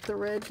dark. I want the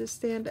red to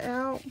stand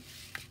out.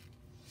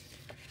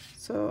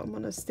 So I'm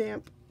going to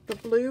stamp the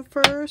blue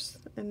first,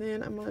 and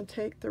then I'm going to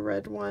take the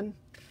red one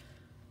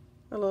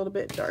a little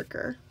bit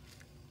darker.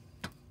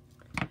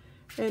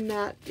 And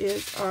that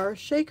is our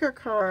shaker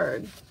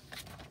card.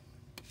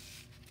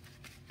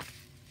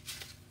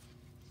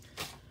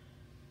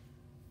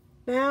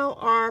 Now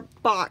our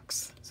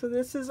box. So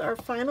this is our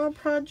final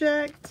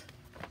project,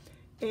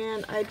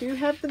 and I do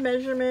have the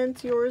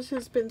measurements. Yours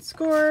has been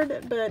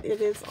scored, but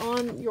it is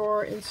on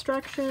your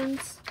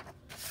instructions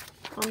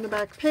on the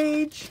back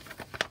page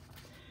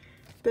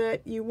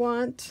that you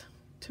want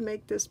to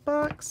make this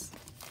box.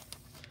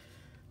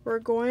 We're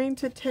going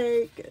to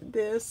take,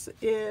 this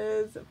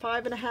is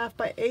 5.5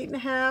 by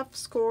 8.5,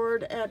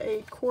 scored at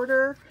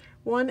 1/4,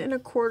 1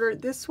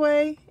 1/4 this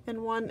way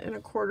and 1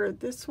 1/4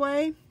 this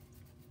way.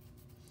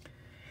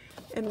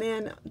 And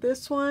then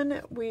this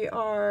one we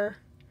are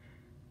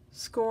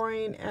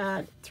scoring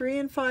at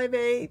 3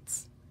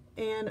 5/8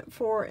 and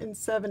 4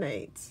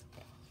 7/8.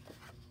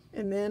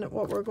 And then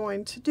what we're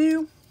going to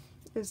do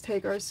is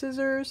take our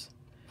scissors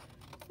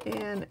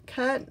and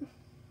cut,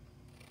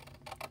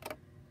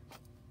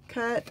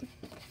 cut,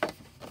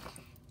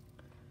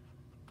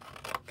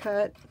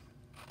 cut,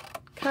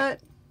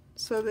 cut,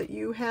 so that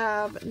you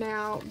have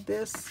now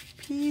this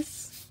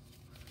piece.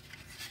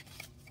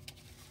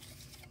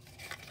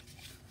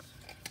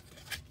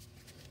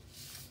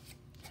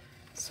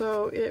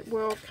 So it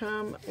will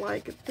come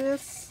like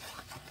this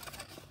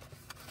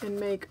and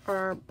make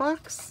our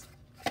box.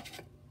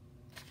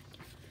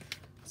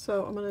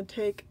 So I'm going to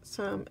take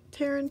some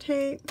tear and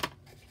tape.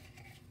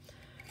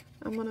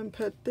 I'm going to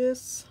put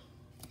this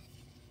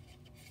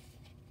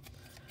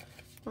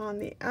on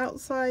the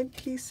outside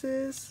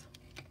pieces,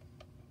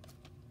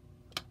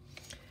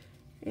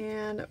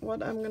 and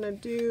what I'm going to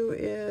do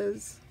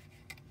is,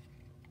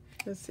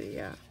 let's see,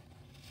 yeah,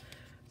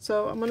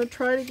 so I'm going to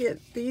try to get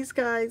these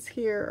guys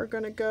here are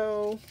going to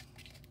go,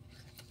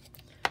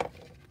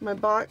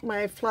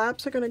 my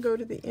flaps are going to go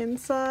to the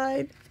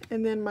inside,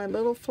 and then my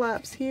little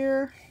flaps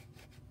here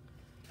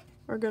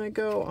are going to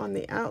go on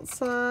the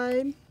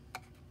outside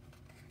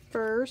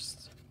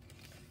first,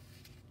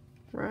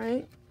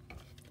 right?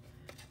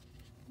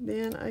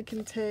 Then I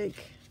can take,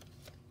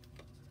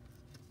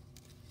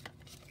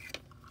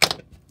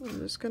 I'm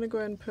just going to go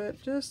ahead and put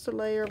just a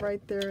layer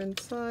right there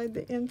inside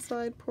the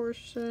inside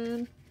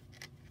portion.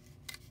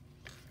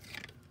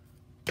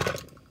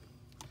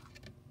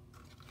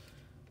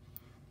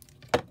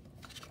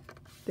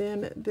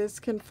 Then this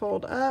can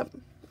fold up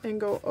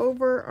and go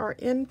over our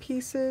end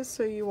pieces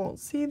so you won't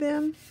see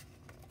them.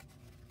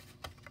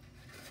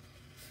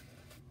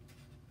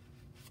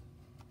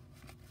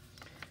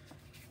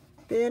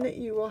 Then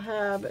you will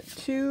have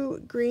 2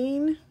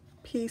 green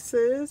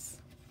pieces,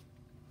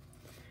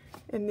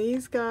 and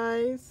these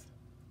guys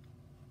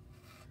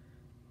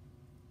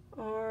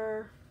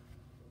are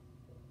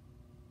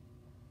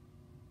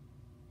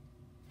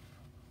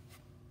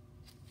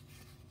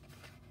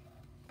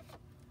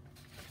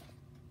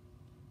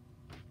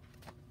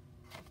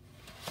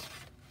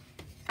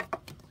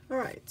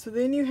alright, so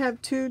then you have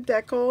 2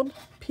 deckled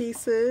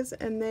pieces,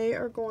 and they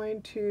are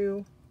going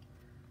to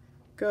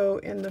go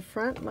in the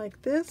front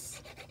like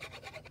this.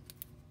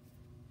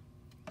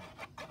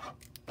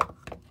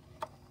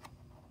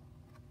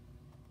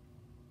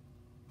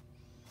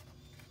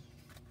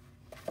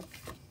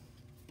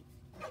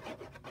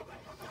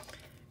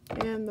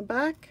 And the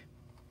back.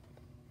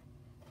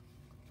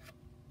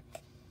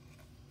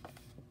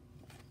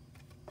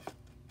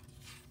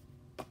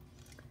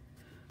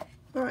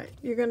 Alright,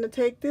 you're going to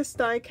take this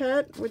die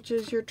cut, which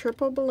is your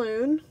triple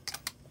balloon,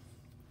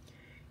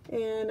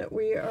 and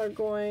we are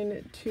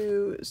going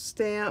to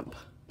stamp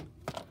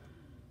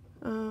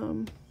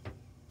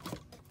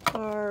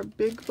our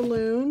big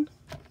balloon,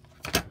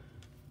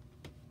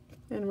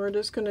 and we're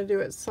just going to do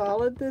it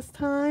solid this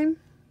time,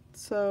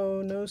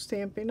 so no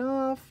stamping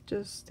off,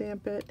 just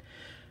stamp it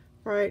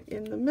right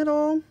in the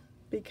middle,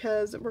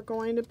 because we're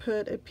going to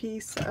put a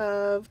piece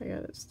of, I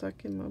got it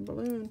stuck in my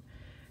balloon,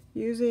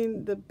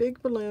 using the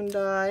big balloon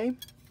die.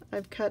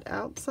 I've cut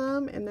out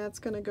some, and that's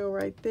going to go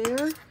right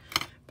there.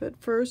 But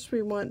first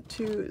we want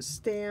to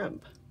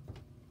stamp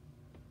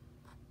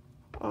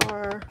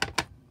our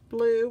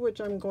blue, which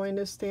I'm going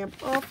to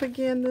stamp off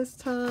again this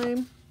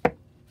time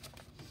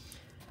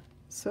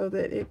so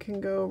that it can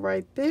go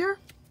right there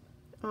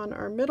on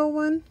our middle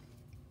one.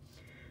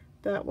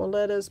 That will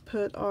let us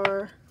put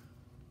our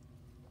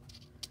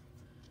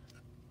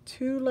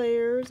 2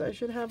 layers. I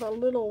should have a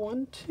little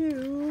one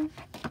too.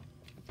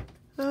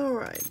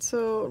 Alright,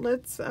 so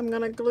I'm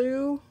going to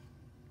glue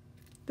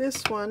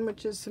this one,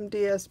 which is some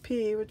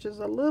DSP, which is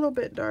a little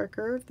bit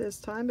darker this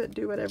time, but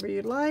do whatever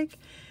you like.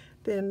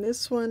 Then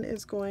this one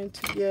is going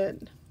to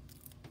get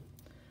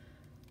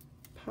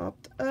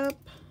popped up.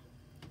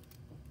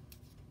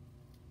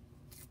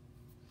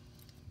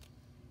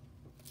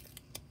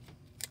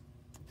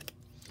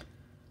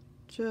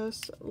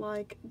 just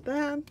like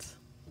that.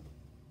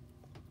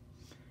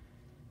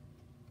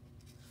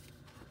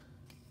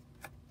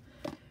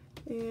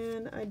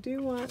 And I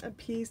do want a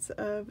piece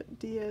of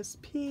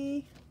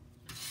DSP.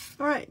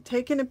 All right,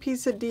 taking a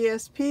piece of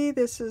DSP.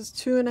 This is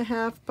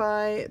 2.5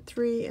 by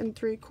 3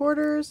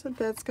 3/4.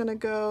 That's going to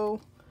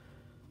go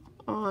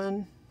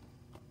on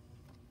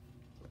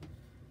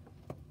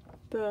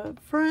the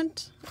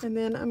front, and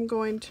then I'm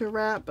going to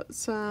wrap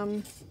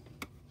some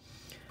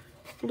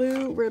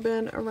blue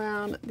ribbon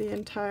around the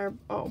entire,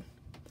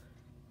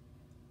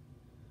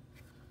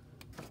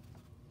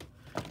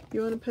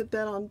 you want to put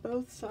that on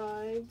both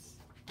sides.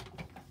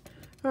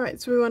 All right,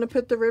 so we want to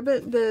put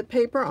the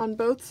paper on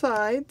both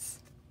sides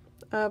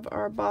of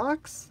our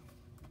box,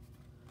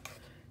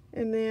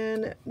 and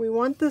then we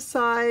want the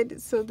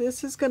side, so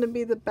this is going to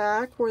be the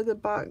back where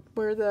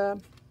the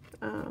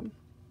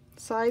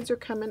sides are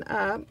coming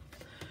up.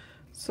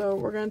 So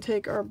we're going to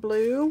take our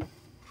blue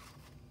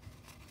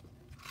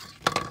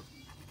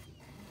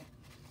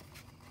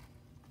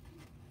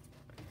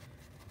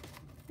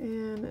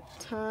and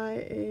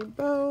tie a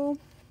bow.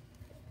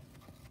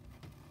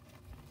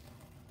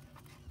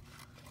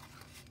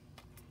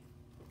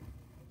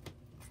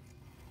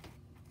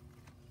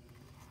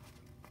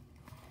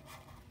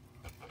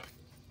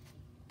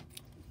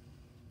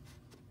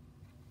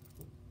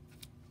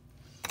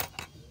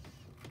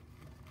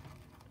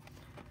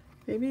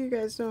 Maybe you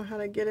guys know how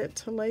to get it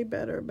to lay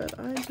better, but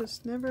I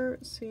just never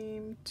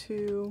seem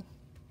to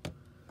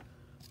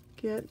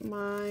get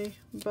my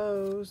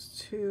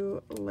bows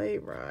to lay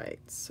right.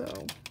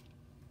 So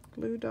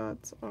glue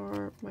dots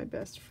are my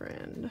best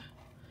friend.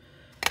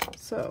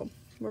 So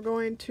we're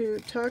going to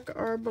tuck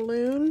our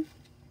balloon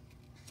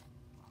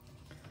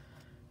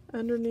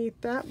underneath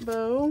that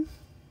bow.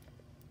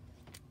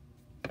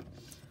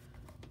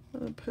 I'm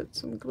going to put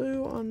some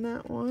glue on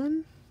that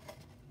one.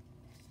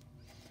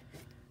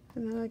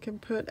 And then I can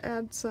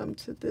add some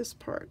to this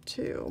part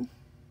too.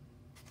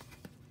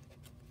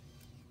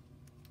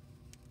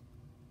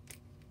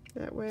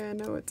 That way I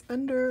know it's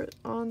under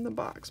on the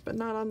box, but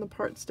not on the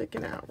part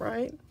sticking out,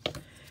 right?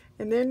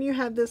 And then you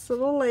have this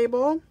little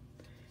label,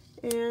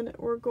 and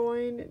we're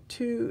going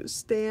to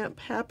stamp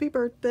happy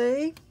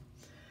birthday.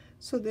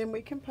 So then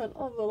we can put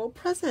a little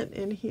present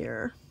in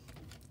here.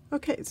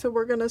 Okay, so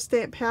we're gonna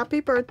stamp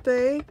happy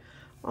birthday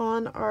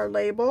on our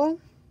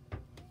label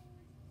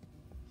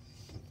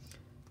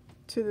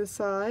to the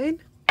side,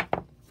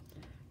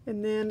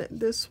 and then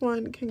this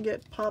one can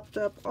get popped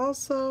up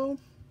also.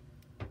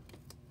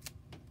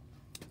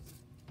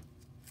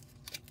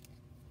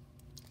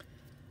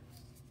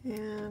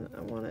 And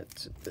I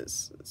want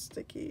this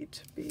sticky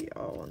to be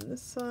all on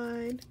this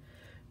side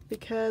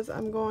because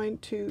I'm going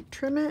to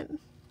trim it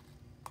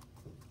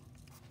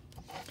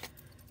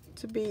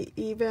to be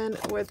even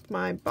with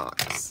my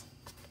box.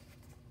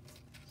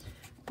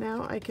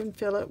 Now I can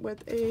fill it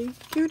with a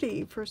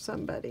cutie for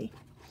somebody.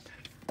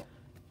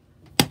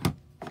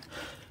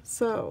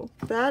 So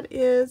that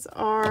is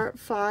our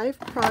 5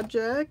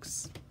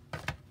 projects.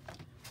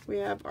 We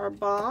have our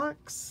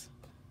box,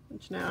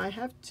 which now I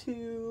have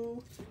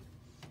 2.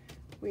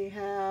 We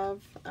have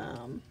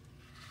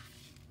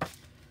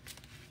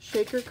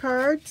shaker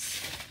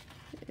cards,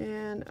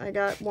 and I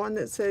got one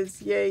that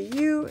says yay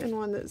you and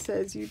one that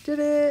says you did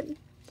it.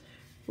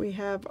 We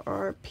have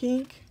our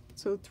pink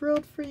so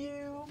thrilled for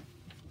you,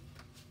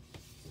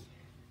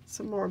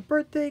 some more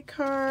birthday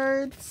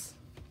cards,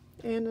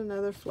 and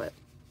another flip.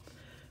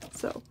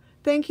 So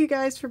thank you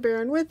guys for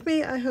bearing with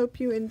me. I hope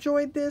you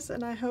enjoyed this,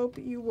 and I hope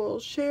you will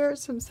share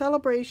some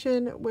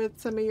celebration with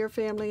some of your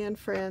family and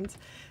friends.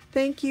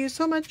 Thank you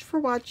so much for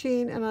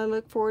watching, and I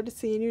look forward to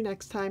seeing you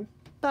next time.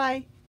 Bye.